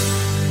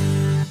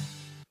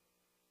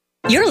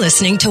 You're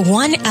listening to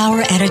 1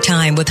 Hour at a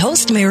Time with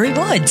host Mary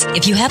Woods.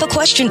 If you have a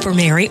question for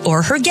Mary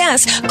or her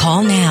guest,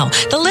 call now.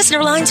 The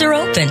listener lines are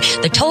open.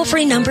 The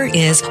toll-free number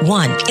is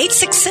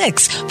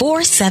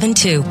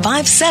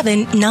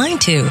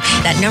 1-866-472-5792.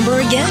 That number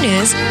again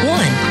is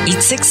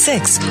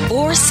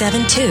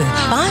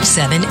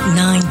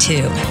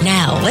 1-866-472-5792.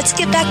 Now, let's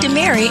get back to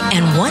Mary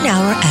and 1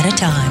 Hour at a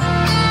Time.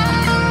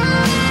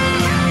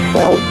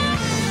 Well,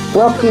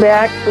 welcome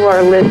back to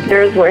our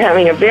listeners. We're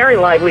having a very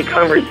lively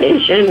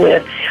conversation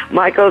with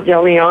Michael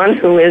DeLeon,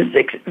 who is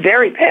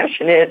very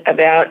passionate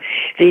about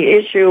the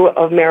issue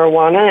of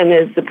marijuana and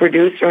is the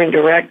producer and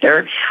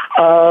director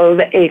of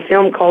a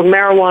film called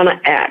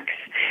MarijuanaX,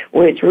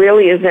 which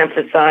really is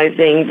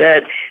emphasizing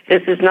that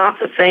this is not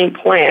the same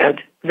plant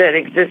that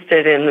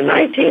existed in the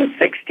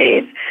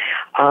 1960s.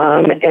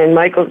 And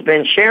Michael's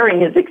been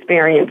sharing his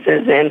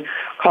experiences in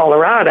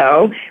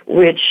Colorado,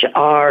 which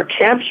are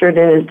captured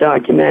in his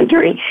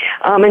documentary.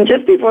 And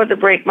just before the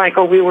break,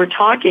 Michael, we were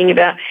talking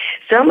about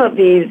some of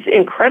these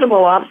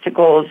incredible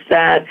obstacles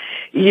that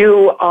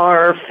you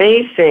are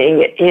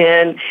facing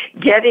in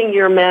getting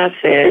your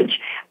message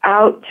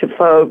out to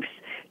folks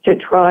to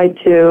try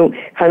to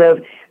kind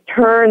of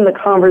turn the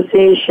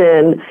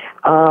conversation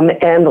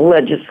and the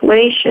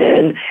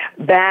legislation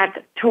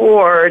back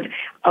toward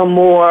a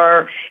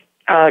more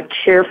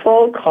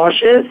careful,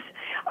 cautious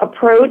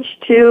approach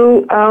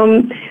to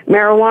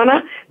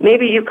marijuana.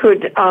 Maybe you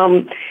could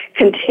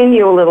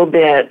continue a little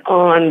bit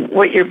on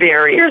what your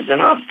barriers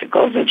and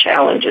obstacles and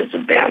challenges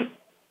have been.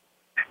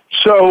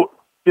 So,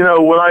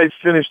 when I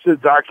finished the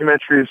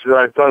documentaries that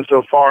I've done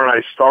so far and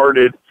I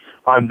started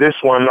on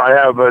this one, I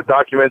have a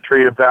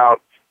documentary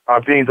about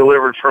being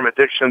delivered from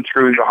addiction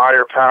through the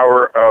higher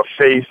power of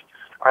faith.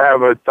 I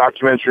have a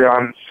documentary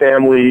on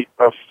family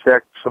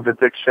effects of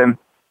addiction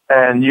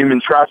and human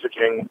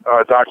trafficking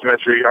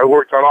documentary. I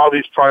worked on all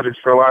these projects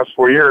for the last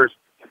 4 years.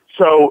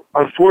 So,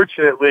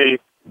 unfortunately,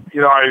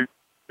 I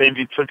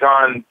maybe took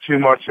on too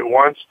much at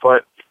once,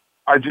 but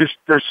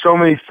there's so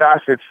many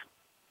facets,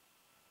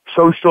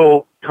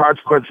 social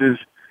consequences,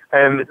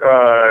 and,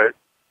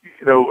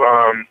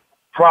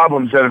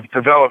 problems that have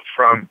developed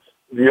from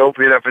the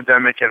opiate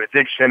epidemic and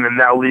addiction and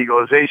now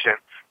legalization,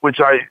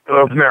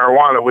 of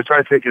marijuana, which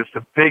I think is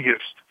the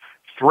biggest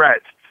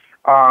threat.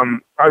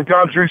 I've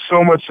gone through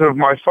so much of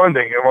my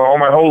funding, all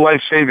my whole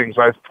life savings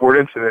I've poured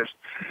into this.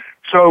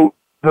 So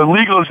the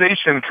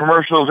legalization,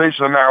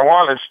 commercialization of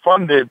marijuana is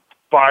funded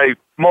by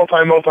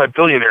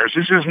multi-billionaires.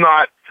 This is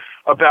not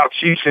about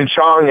Cheech and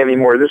Chong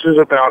anymore. This is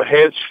about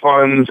hedge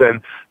funds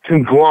and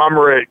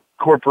conglomerate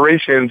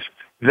corporations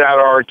that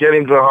are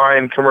getting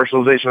behind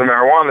commercialization of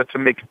marijuana to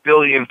make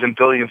billions and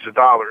billions of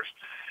dollars.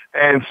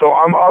 And so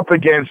I'm up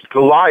against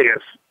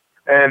Goliath,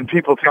 and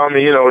people tell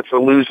me, it's a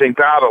losing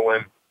battle,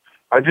 and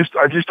I just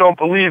don't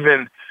believe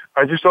in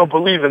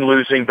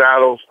losing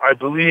battles. I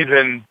believe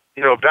in,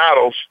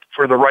 battles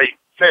for the right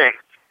thing.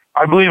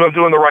 I believe I'm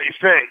doing the right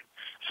thing.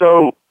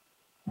 So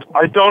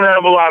I don't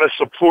have a lot of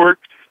support.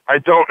 I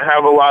don't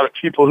have a lot of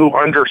people who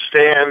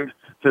understand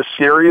the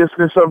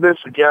seriousness of this.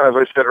 Again, as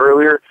I said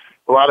earlier,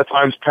 a lot of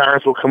times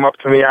parents will come up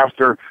to me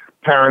after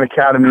parent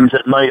academies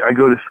at night. I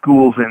go to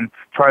schools and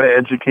try to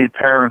educate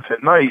parents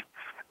at night,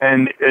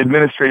 and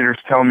administrators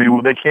tell me,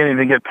 well, they can't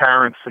even get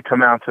parents to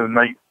come out to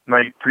the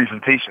night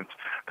presentations.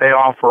 They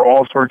offer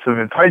all sorts of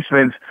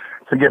enticements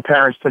to get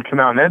parents to come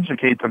out and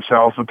educate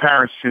themselves, but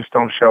parents just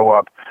don't show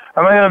up.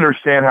 And I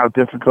understand how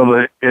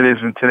difficult it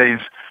is in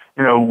today's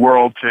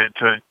world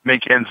to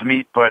make ends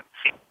meet, but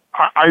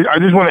I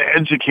just want to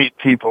educate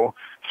people.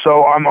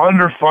 So I'm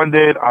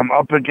underfunded. I'm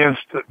up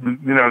against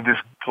this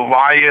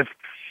Goliath,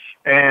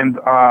 and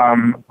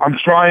I'm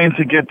trying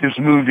to get this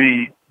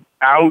movie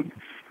out.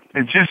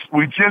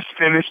 We just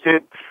finished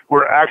it.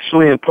 We're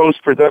actually in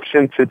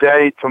post-production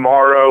today,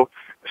 tomorrow,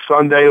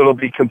 Sunday. It'll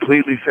be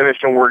completely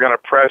finished, and we're going to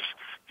press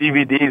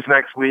DVDs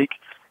next week.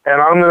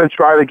 And I'm going to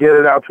try to get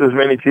it out to as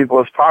many people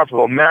as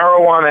possible.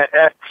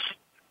 MarijuanaX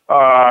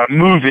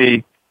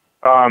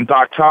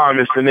movie.com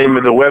is the name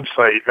of the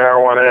website,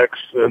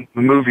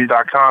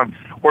 MarijuanaX.movie.com,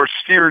 or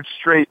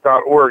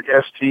steeredstraight.org,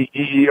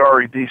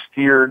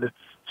 STEERED,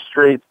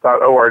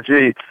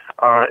 steeredstraight.org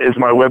is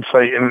my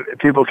website, and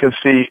people can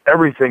see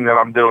everything that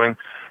I'm doing.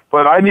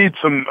 But I need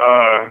some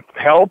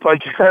help, I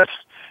guess,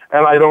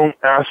 and I don't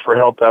ask for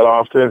help that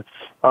often.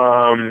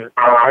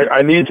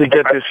 I need to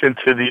get this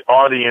into the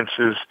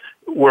audiences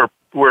where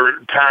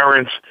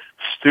parents,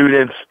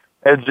 students,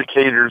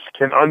 educators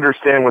can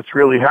understand what's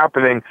really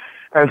happening.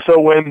 And so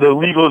when the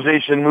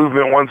legalization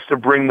movement wants to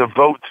bring the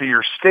vote to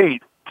your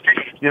state,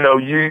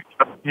 you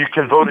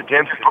can vote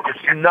against it. It's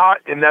not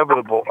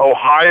inevitable.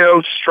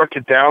 Ohio struck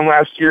it down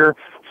last year.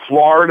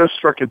 Florida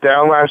struck it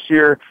down last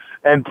year.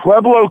 And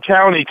Pueblo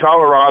County,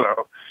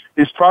 Colorado,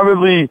 is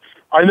probably,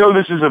 I know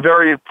this is a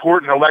very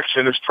important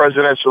election, this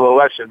presidential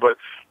election, but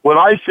what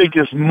I think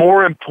is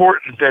more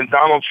important than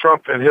Donald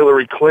Trump and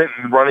Hillary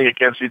Clinton running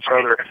against each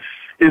other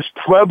is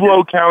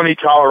Pueblo County,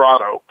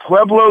 Colorado.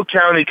 Pueblo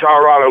County,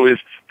 Colorado has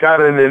got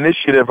an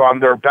initiative on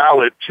their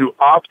ballot to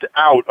opt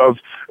out of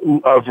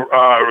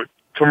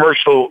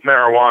commercial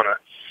marijuana.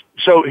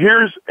 So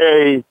here's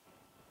a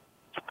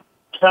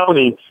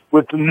county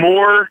with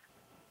more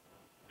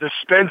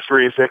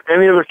dispensaries than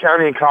any other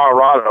county in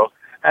Colorado,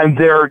 and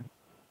they're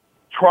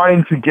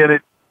trying to get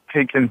it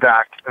taken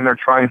back, and they're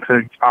trying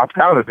to opt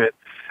out of it.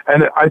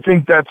 And I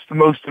think that's the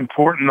most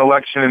important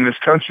election in this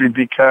country,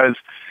 because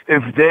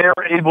if they're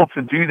able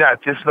to do that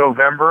this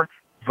November,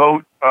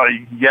 vote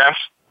yes,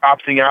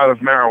 opting out of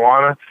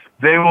marijuana,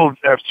 they will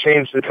have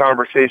changed the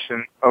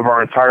conversation of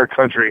our entire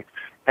country.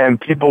 And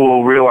people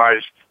will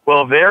realize,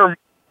 well, they're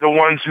the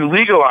ones who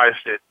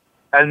legalized it,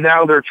 and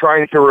now they're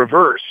trying to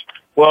reverse.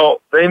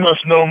 Well, they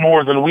must know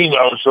more than we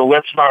know, so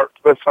let's not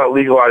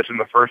legalize in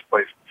the first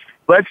place.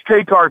 Let's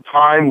take our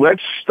time.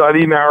 Let's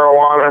study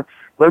marijuana.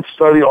 Let's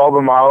study all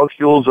the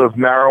molecules of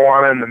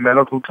marijuana and the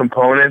medical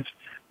components.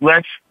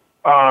 Let's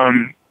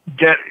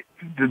get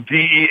the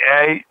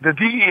DEA. The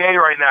DEA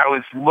right now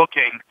is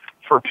looking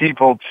for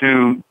people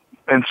in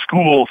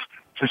schools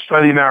to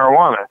study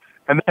marijuana,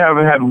 and they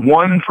haven't had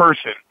one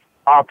person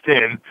opt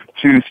in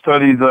to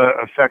study the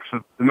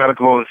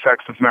medical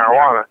effects of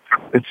marijuana.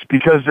 It's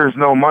because there's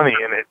no money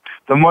in it.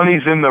 The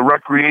money's in the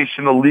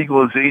recreational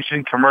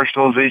legalization,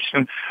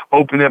 commercialization,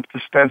 opening up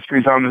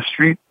dispensaries on the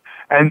street,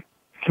 and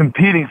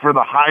competing for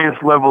the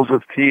highest levels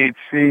of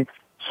THC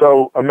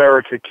so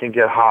America can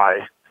get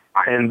high.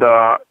 And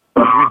if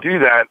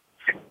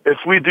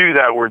we do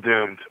that, we're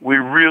doomed. We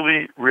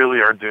really,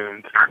 really are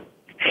doomed.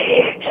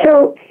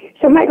 So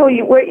Michael,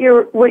 what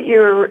you're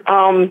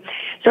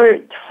sort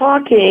of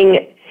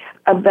talking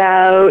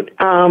about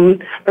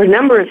a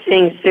number of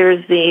things.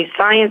 There's the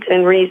science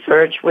and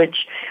research,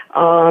 which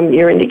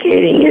you're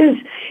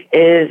indicating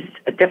is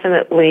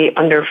definitely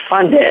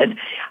underfunded.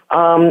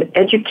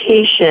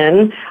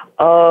 Education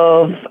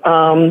of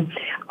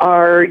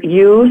our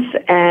youth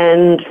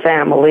and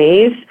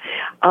families,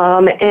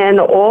 and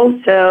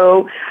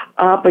also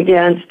up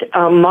against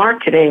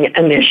marketing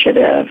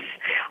initiatives.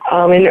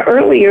 And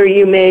earlier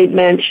you made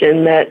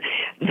mention that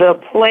the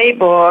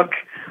playbook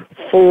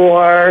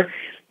for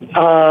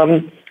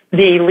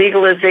the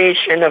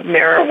legalization of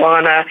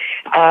marijuana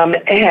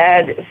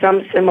had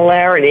some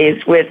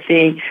similarities with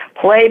the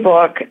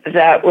playbook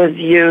that was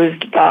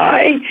used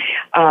by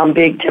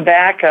Big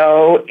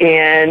Tobacco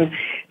in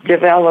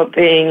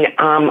developing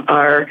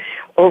our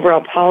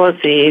overall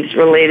policies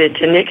related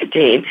to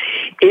nicotine.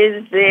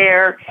 Is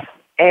there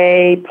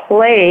a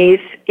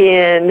place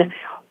in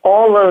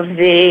all of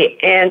the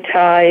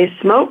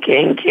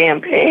anti-smoking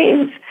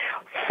campaigns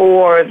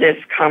for this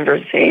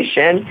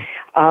conversation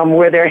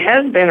where there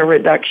has been a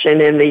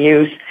reduction in the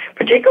use,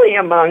 particularly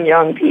among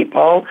young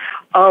people,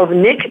 of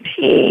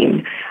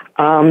nicotine?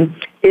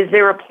 Is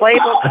there a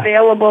playbook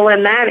available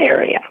in that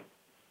area?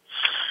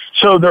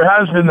 So there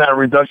has been that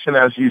reduction,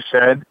 as you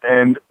said,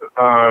 and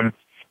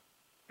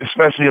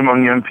especially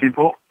among young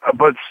people,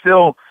 but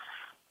still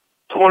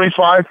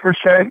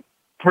 25%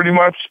 pretty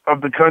much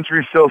of the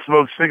country still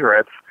smokes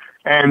cigarettes,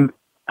 and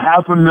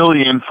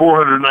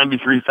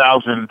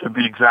 5,493,000 to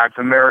be exact,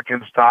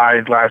 Americans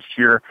died last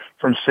year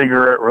from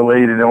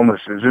cigarette-related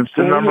illnesses. It's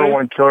the number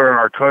one killer in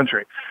our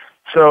country.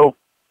 So,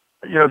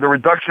 the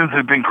reductions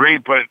have been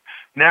great, but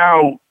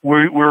now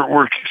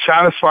we're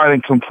satisfied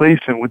and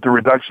complacent with the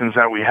reductions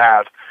that we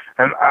have.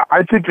 And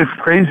I think it's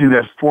crazy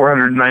that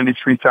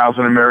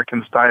 493,000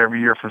 Americans die every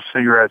year from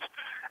cigarettes,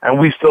 and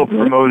we still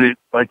promote it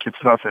like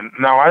it's nothing.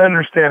 Now, I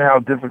understand how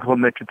difficult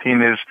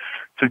nicotine is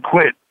to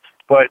quit,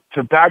 but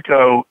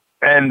tobacco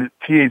and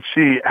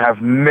THC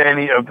have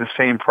many of the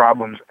same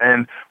problems.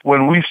 And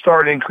when we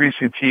start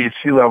increasing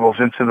THC levels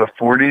into the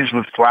 40s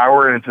with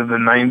flower and into the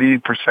 90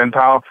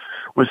 percentile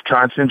with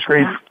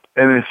concentrates,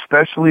 and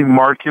especially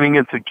marketing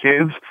it to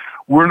kids,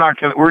 we're going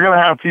to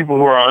have people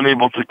who are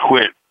unable to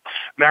quit.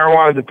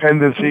 marijuana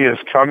dependency is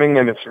coming,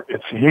 and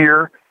it's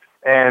here,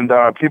 and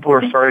people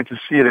are starting to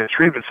see it at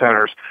treatment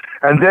centers.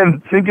 And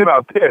then think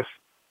about this.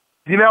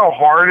 Do you know how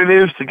hard it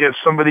is to get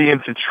somebody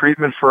into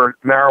treatment for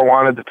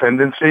marijuana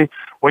dependency?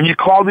 When you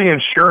call the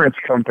insurance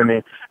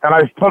company, and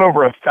I've put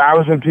over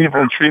 1,000 people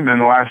in treatment in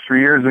the last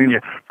 3 years, when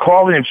you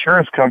call the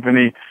insurance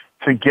company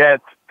to get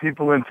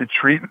people into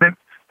treatment,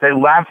 they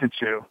laugh at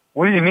you.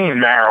 What do you mean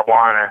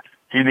marijuana?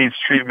 He needs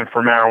treatment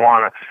for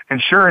marijuana.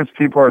 Insurance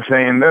people are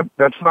saying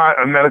that's not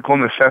a medical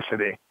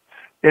necessity.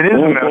 It is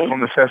a medical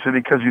necessity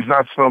because he's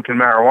not smoking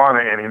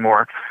marijuana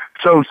anymore.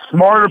 So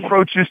smart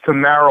approaches to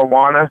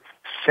marijuana,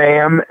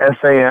 SAM,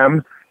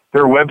 S-A-M.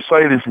 Their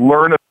website is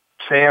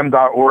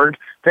learnaboutsam.org.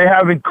 They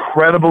have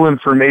incredible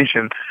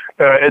information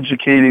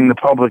educating the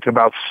public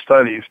about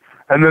studies.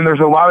 And then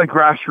there's a lot of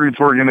grassroots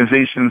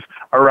organizations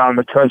around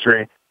the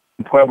country,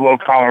 in Pueblo,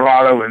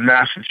 Colorado, and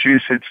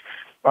Massachusetts,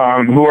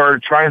 who are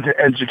trying to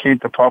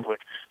educate the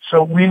public.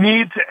 So we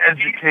need to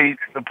educate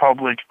the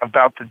public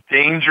about the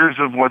dangers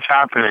of what's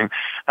happening,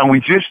 and we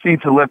just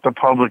need to let the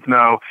public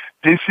know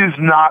this is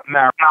not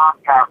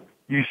marijuana.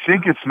 You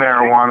think it's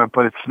marijuana,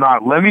 but it's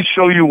not. Let me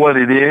show you what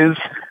it is,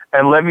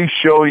 and let me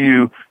show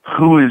you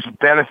who is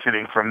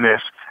benefiting from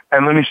this,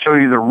 and let me show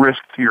you the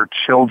risk to your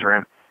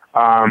children,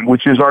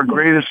 which is our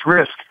greatest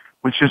risk,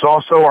 which is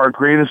also our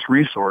greatest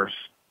resource.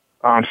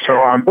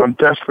 So I'm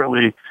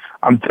desperately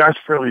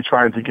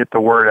trying to get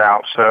the word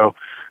out. So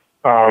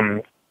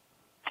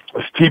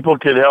if people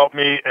could help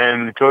me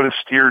and go to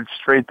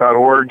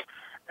steeredstraight.org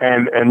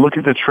and look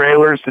at the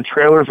trailers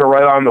are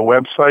right on the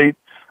website.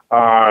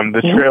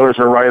 The trailers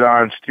are right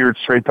on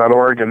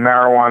steeredstraight.org and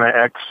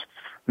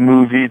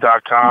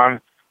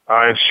MarijuanaXmovie.com,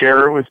 and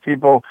share it with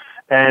people.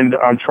 And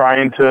I'm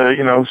trying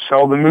to,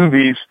 sell the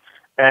movies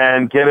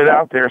and get it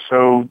out there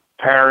so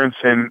parents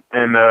and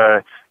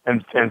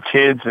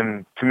kids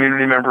and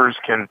community members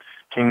can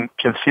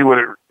see what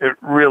it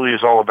really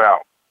is all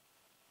about.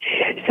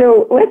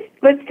 So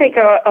let's take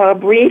a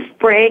brief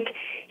break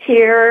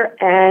here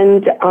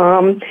and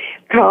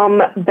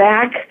come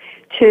back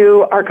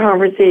to our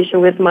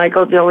conversation with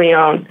Michael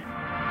DeLeon.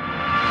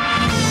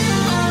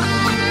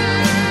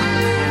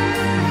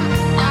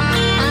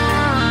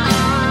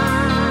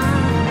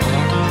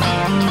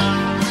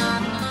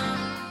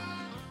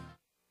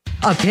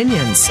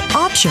 Opinions,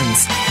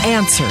 options,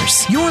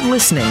 answers. You're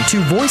listening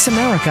to Voice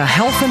America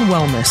Health and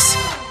Wellness.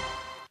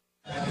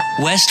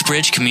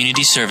 Westbridge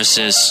Community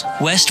Services.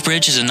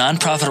 Westbridge is a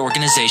nonprofit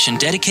organization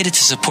dedicated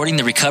to supporting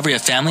the recovery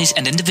of families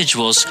and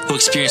individuals who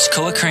experience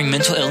co-occurring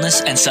mental illness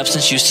and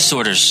substance use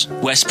disorders.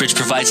 Westbridge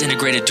provides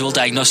integrated dual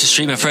diagnosis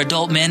treatment for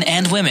adult men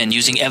and women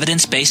using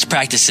evidence-based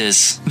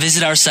practices.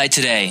 Visit our site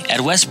today at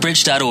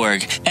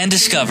westbridge.org and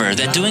discover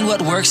that doing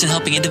what works in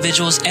helping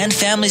individuals and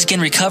families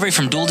gain recovery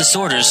from dual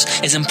disorders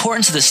is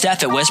important to the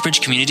staff at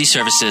Westbridge Community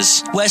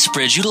Services.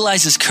 Westbridge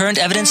utilizes current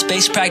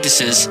evidence-based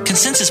practices,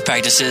 consensus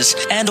practices,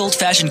 and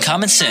old-fashioned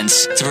common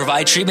sense to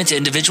provide treatment to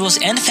individuals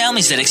and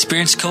families that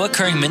experience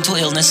co-occurring mental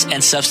illness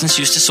and substance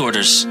use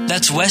disorders.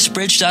 That's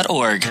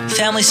westbridge.org,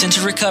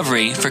 family-centered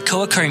recovery for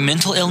co-occurring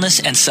mental illness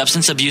and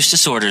substance abuse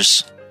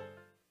disorders.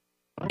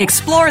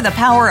 Explore the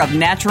power of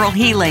natural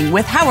healing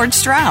with Howard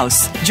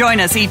Strauss. Join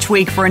us each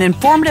week for an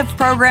informative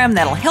program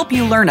that'll help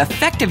you learn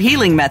effective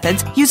healing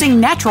methods using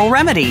natural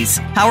remedies.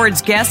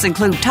 Howard's guests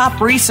include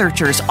top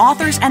researchers,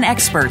 authors, and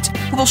experts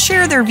who will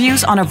share their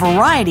views on a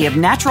variety of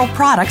natural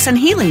products and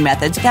healing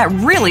methods that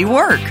really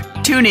work.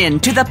 Tune in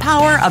to The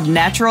Power of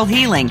Natural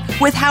Healing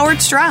with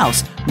Howard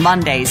Strauss,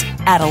 Mondays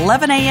at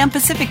 11 a.m.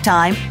 Pacific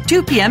Time,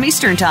 2 p.m.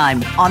 Eastern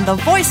Time on the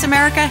Voice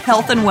America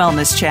Health and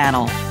Wellness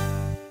Channel.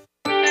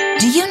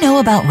 Do you know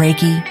about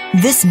Reiki?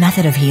 This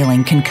method of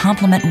healing can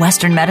complement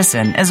Western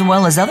medicine as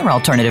well as other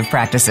alternative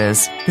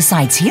practices.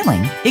 Besides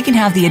healing, it can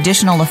have the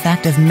additional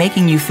effect of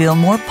making you feel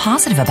more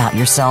positive about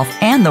yourself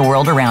and the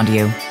world around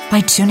you. By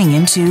tuning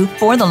into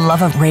For the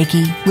Love of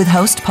Reiki with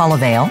host Paula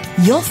Vale,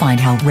 you'll find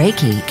how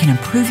Reiki can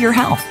improve your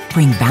health,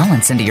 bring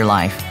balance into your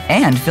life,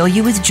 and fill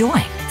you with joy.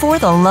 For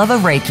the Love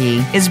of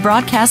Reiki is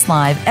broadcast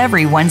live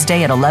every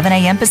Wednesday at 11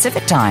 a.m.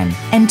 Pacific Time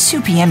and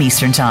 2 p.m.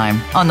 Eastern Time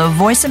on the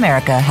Voice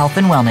America Health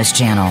and Wellness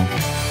Channel.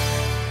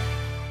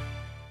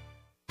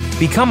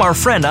 Become our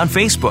friend on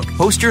Facebook.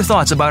 Post your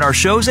thoughts about our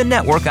shows and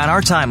network on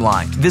our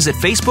timeline. Visit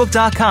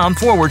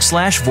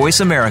facebook.com/Voice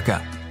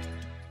America.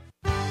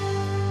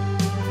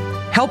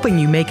 Helping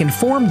you make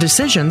informed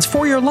decisions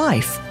for your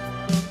life.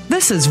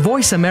 This is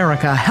Voice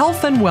America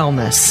Health and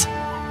Wellness.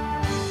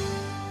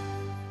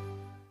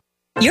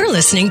 You're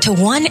listening to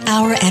 1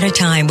 Hour at a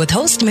Time with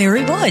host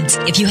Mary Woods.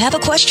 If you have a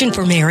question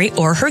for Mary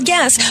or her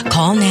guest,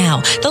 call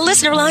now. The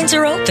listener lines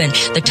are open.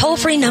 The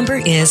toll-free number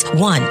is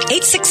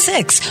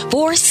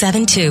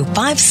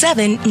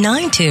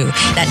 1-866-472-5792.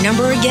 That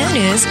number again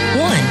is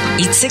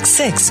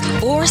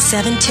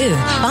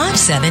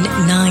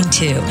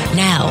 1-866-472-5792.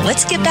 Now,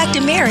 let's get back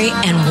to Mary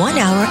and 1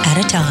 Hour at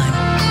a Time.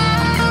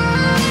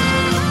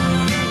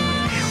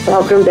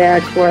 Welcome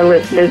back to our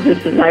listeners.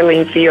 This is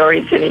Eileen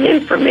Fiore sitting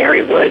in for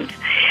Mary Woods.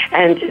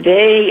 And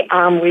today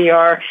we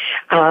are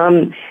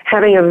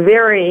having a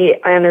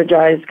very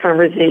energized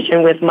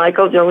conversation with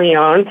Michael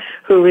DeLeon,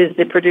 who is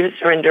the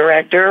producer and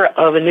director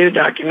of a new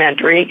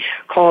documentary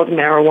called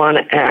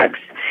MarijuanaX.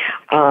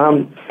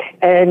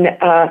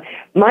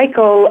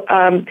 Michael,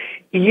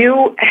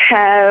 you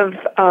have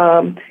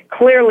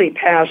clearly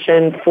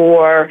passion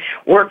for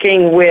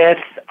working with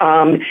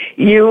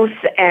youth,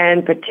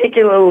 and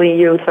particularly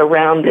youth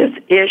around this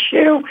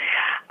issue.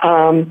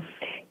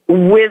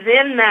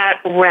 Within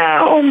that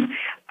realm,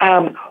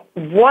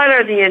 what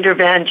are the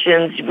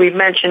interventions? We've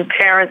mentioned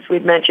parents,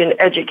 we've mentioned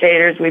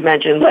educators, we've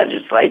mentioned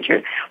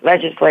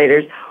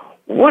legislators.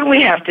 What do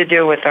we have to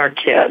do with our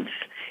kids?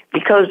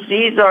 Because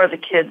these are the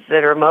kids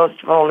that are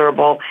most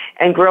vulnerable,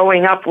 and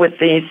growing up with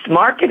these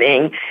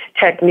marketing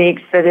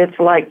techniques that it's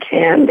like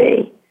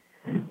candy.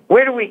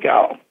 Where do we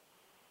go?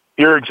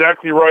 You're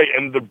exactly right.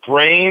 And the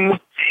brain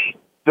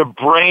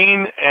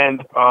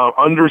and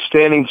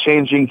understanding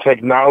changing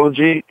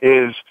technology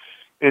is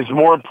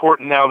more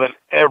important now than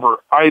ever.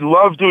 I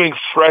love doing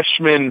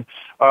freshman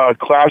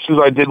classes.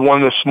 I did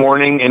one this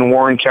morning in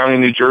Warren County,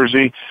 New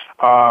Jersey,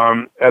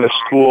 at a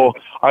school.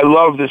 I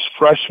love this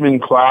freshman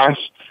class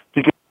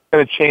because it's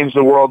going to change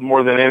the world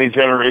more than any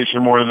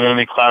generation, more than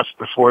any class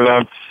before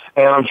them.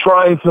 And I'm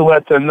trying to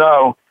let them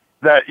know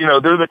that,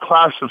 they're the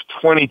class of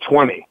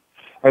 2020.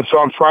 And so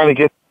I'm trying to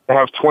get to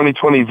have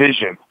 2020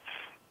 vision.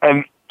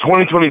 And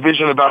 2020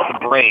 vision about the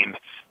brain.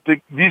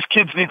 These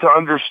kids need to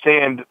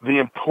understand the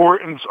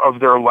importance of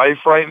their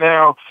life right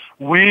now.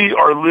 We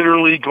are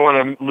literally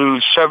going to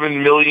lose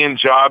 7 million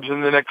jobs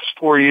in the next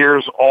 4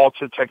 years, all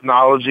to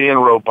technology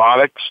and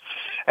robotics.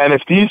 And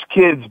if these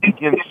kids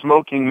begin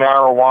smoking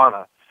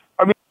marijuana,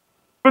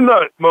 even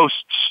the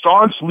most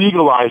staunch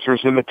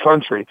legalizers in the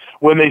country,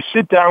 when they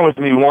sit down with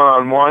me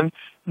one-on-one,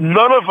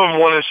 none of them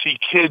want to see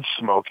kids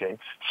smoking.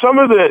 Some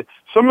of the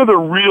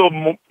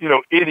real,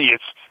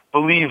 idiots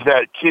believe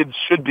that kids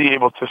should be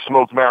able to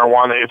smoke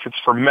marijuana if it's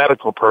for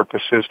medical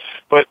purposes,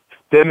 but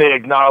then they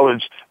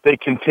acknowledge they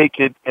can take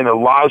it in a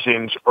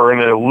lozenge or in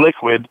a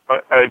liquid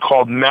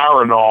called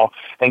Marinol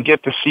and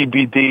get the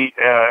CBD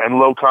and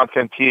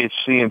low-content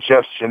THC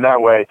ingestion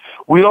that way.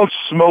 We don't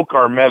smoke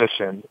our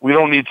medicine. We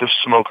don't need to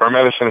smoke our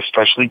medicine,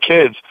 especially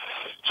kids.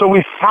 So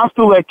we have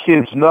to let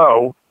kids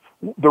know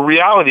the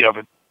reality of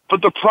it.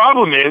 But the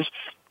problem is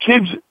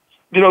kids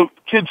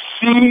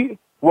see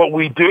what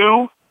we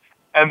do,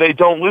 and they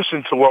don't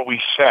listen to what we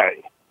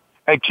say.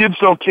 And kids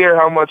don't care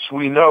how much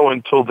we know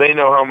until they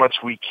know how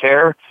much we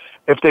care.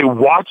 If they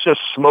watch us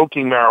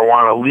smoking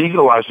marijuana,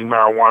 legalizing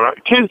marijuana,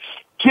 kids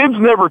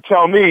never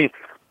tell me,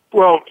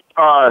 well,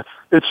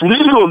 it's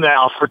legal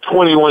now for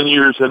 21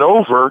 years and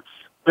over.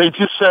 They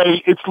just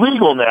say, it's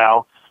legal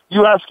now.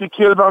 You ask a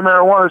kid about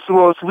marijuana, they say,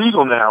 well, it's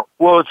legal now.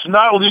 Well, it's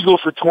not legal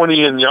for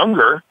 20 and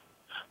younger,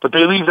 but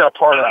they leave that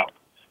part out.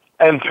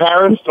 And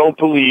parents don't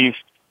believe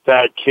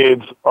that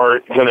kids are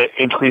going to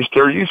increase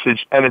their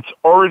usage, and it's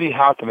already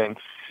happening.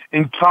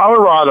 In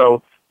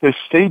Colorado, the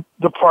State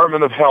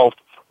Department of Health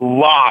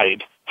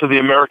lied to the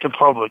American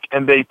public,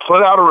 and they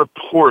put out a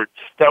report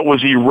that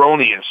was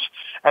erroneous.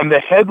 And the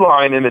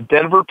headline in the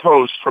Denver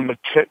Post from the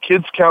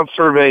Kids Count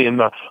survey in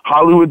the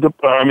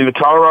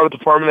Colorado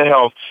Department of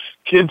Health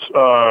kids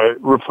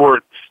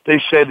report, they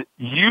said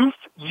youth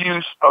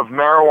use of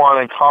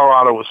marijuana in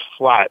Colorado was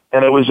flat,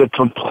 and it was a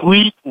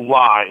complete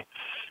lie.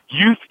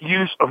 Youth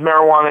use of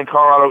marijuana in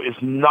Colorado is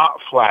not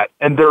flat.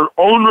 And their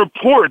own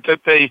report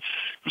that they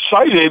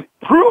cited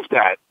proved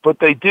that, but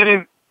they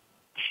didn't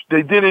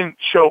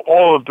show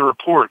all of the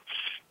report.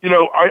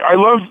 I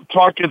love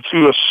talking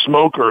to a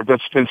smoker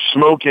that's been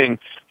smoking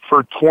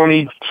for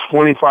 20,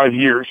 25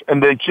 years,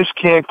 and they just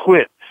can't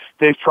quit.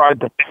 They've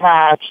tried the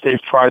patch,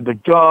 they've tried the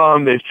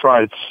gum, they've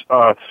tried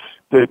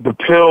the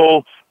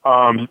pill,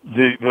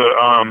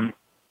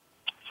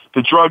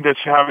 the drug that's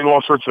having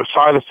all sorts of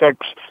side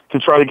effects to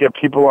try to get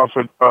people off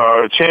of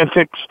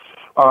Chantix.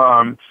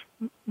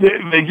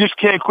 They just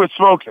can't quit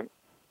smoking.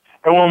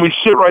 And when we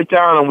sit right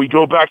down and we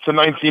go back to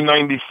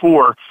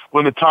 1994,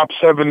 when the top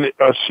 7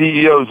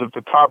 CEOs of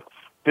the top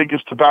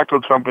biggest tobacco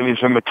companies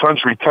in the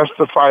country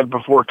testified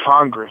before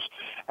Congress,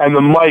 and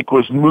the mic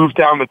was moved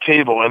down the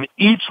table, and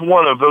each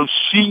one of those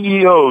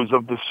CEOs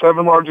of the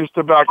 7 largest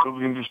tobacco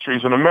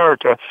industries in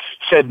America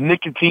said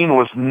nicotine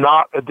was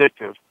not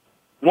addictive.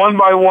 One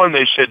by one,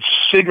 they said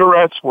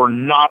cigarettes were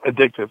not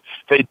addictive.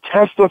 They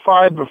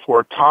testified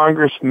before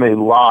Congress, and they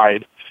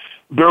lied.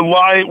 They're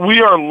lying.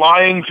 We are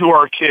lying to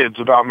our kids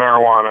about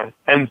marijuana,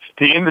 and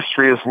the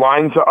industry is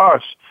lying to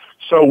us.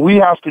 So we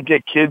have to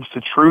get kids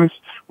the truth.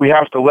 We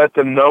have to let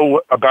them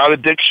know about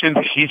addiction,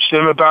 teach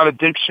them about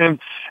addiction,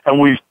 and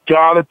we've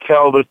got to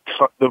tell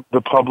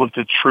the public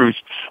the truth.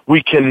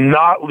 We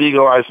cannot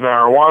legalize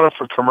marijuana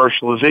for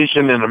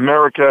commercialization in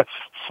America,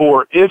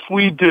 for if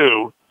we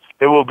do,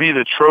 it will be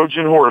the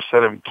Trojan horse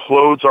that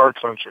implodes our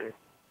country.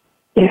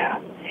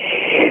 Yeah.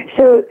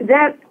 So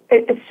that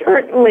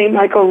certainly,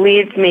 Michael,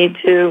 leads me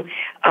to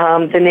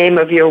the name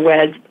of your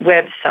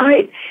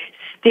website,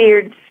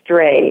 Steered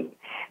Straight.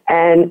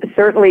 And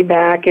certainly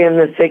back in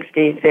the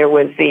 60s, there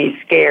was the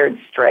Scared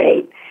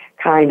Straight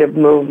kind of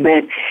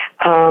movement.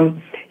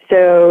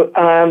 So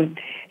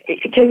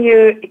can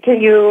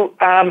you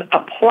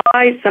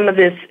apply some of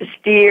this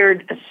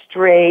steered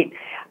straight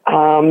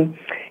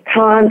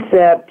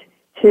concept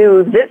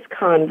to this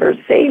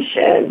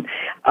conversation?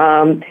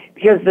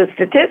 Because the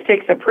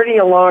statistics are pretty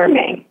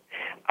alarming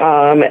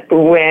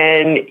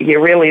when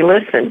you really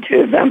listen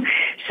to them.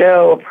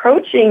 So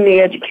approaching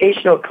the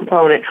educational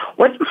component,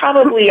 what's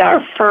probably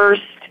our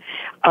first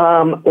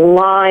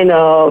line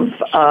of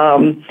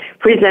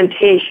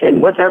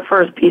presentation? What's our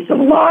first piece of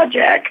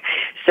logic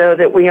so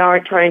that we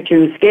aren't trying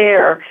to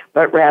scare,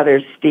 but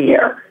rather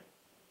steer?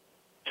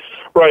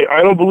 Right.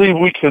 I don't believe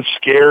we can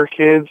scare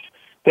kids.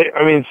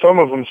 Some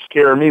of them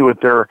scare me with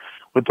their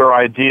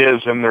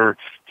ideas and their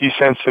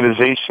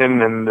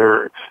desensitization and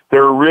their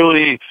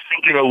really,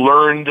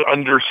 learned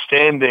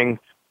understanding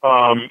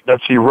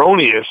that's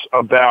erroneous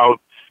about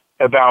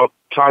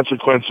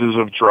consequences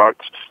of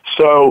drugs.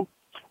 So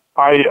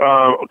I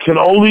can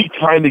only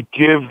kind of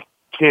give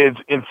kids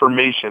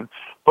information,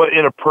 but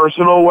in a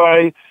personal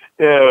way,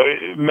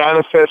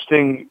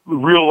 manifesting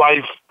real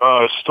life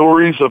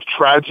stories of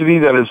tragedy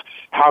that has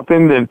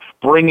happened and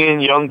bring in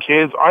young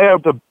kids. I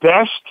have the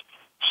best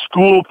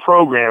student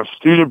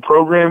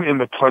program in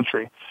the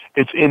country.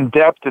 It's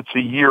in-depth, it's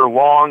a year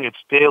long, it's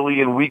daily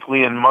and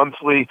weekly and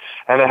monthly,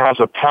 and it has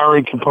a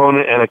parent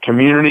component and a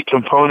community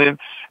component.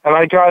 And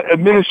I got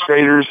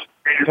administrators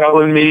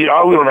telling me,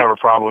 oh, we don't have a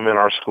problem in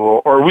our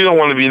school, or we don't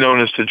want to be known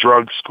as the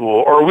drug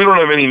school, or we don't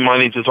have any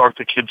money to talk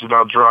to kids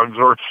about drugs,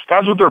 or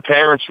that's what their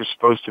parents are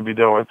supposed to be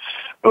doing.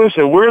 But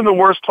listen, we're in the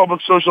worst public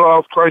social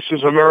health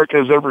crisis America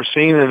has ever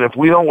seen, and if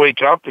we don't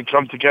wake up and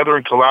come together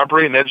and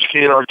collaborate and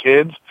educate our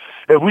kids,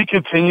 if we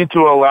continue to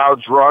allow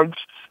drugs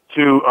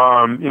to,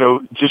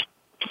 just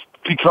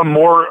become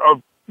more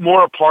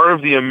a part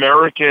of the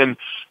American,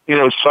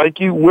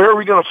 psyche, where are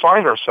we going to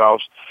find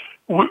ourselves?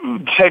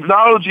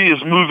 Technology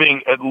is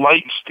moving at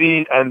light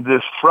speed, and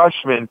this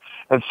freshmen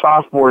and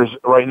sophomores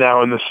right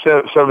now and the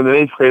 7th and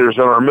 8th graders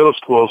in our middle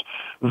schools,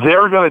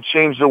 they're going to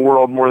change the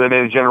world more than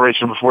any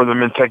generation before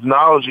them, and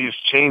technology is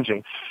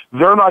changing.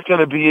 They're not going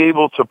to be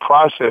able to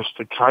process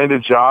the kind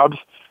of jobs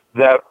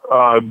that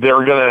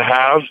they're going to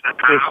have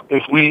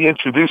if we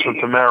introduce them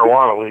to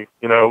marijuana,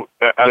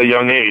 at a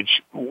young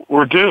age.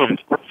 We're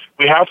doomed.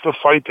 We have to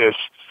fight this,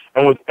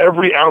 and with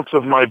every ounce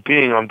of my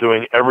being, I'm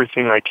doing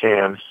everything I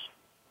can.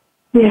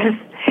 Yes.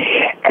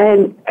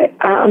 And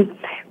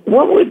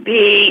what would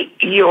be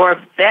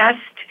your best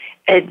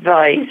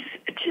advice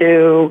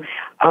to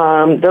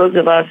those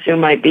of us who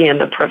might be in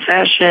the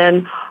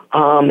profession,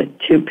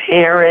 to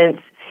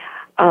parents,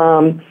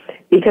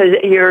 because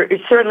you're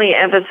certainly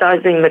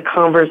emphasizing the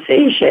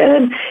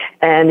conversation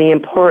and the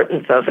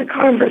importance of the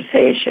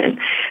conversation.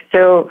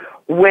 So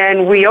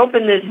when we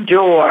open this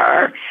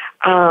door,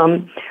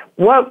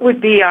 what would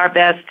be our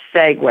best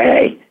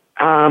segue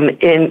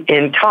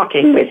in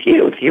talking with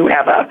you, if you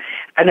have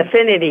an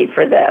affinity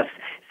for this?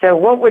 So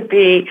what would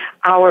be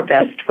our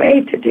best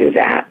way to do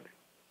that?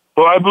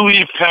 Well, I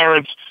believe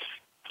parents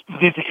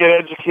need to get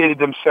educated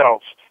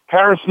themselves.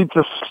 Parents need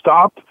to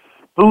stop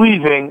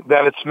believing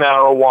that it's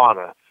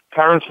marijuana.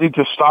 Parents need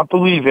to stop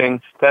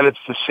believing that it's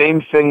the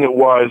same thing it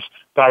was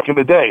back in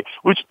the day,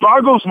 which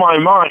boggles my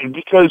mind,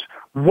 because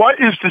what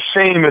is the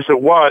same as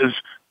it was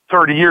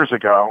 30 years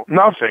ago?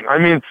 Nothing.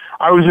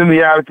 I was in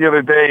the attic the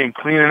other day and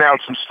cleaning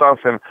out some stuff,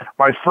 and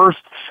my first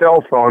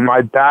cell phone,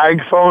 my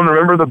bag phone,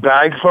 remember the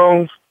bag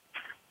phones?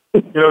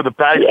 The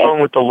bag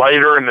phone with the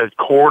lighter and the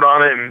cord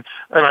on it, and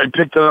I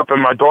picked it up,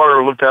 and my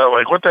daughter looked at it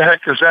like, what the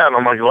heck is that? And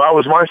I'm like, well, that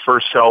was my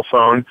first cell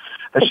phone.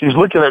 And she's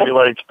looking at me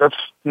like, that's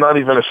not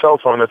even a cell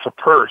phone, that's a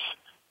purse.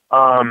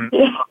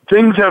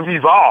 Things have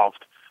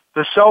evolved.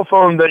 The cell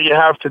phone that you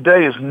have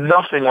today is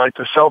nothing like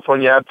the cell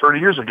phone you had 30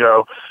 years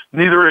ago.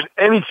 Neither is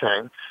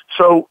anything.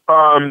 So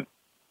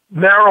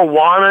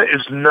marijuana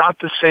is not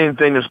the same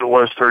thing as it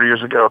was 30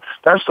 years ago.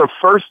 That's the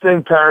first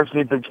thing parents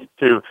need to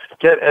do,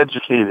 get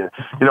educated.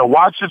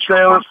 Watch the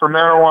trailers for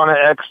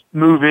MarijuanaX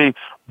movie,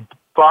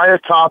 buy a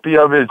copy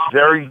of it. It's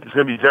going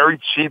to be very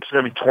cheap. It's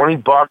going to be $20.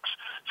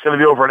 It's going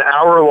to be over an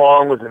hour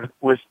long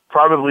with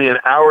probably an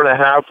hour and a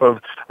half of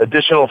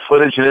additional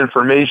footage and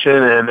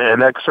information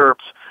and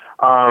excerpts.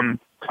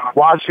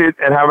 Watch it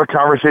and have a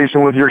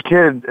conversation with your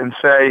kid and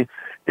say,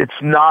 it's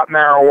not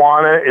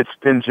marijuana. It's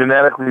been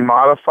genetically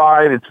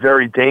modified. It's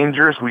very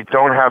dangerous. We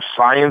don't have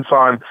science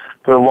on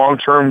the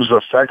long-term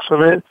effects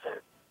of it.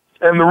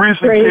 And the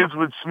reason kids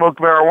would smoke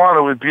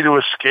marijuana would be to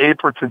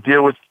escape or to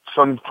deal with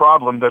some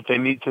problem that they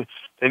need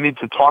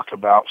to talk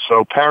about.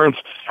 So parents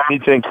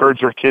need to encourage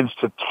their kids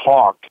to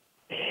talk.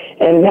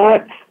 And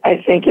that,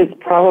 I think, is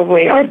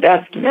probably our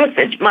best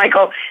message.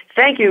 Michael,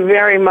 thank you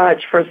very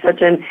much for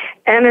such an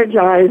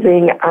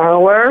energizing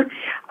hour.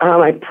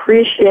 I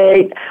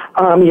appreciate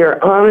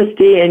your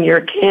honesty and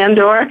your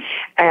candor,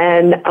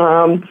 and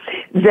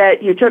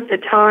that you took the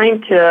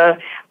time to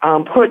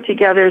put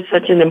together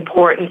such an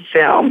important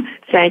film.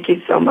 Thank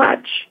you so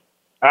much.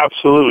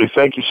 Absolutely.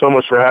 Thank you so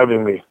much for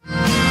having me.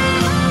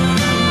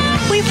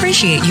 We appreciate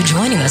appreciate you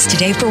joining us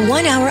today for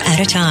 1 hour at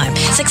a time.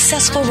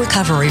 Successful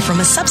recovery from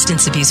a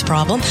substance abuse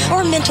problem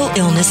or mental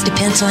illness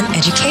depends on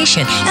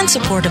education and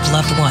support of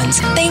loved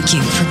ones. Thank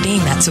you for being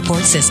that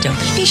support system.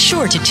 Be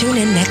sure to tune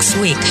in next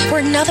week for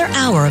another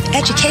hour of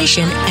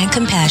education and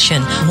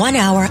compassion, 1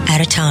 hour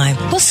at a time.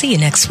 We'll see you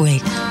next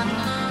week.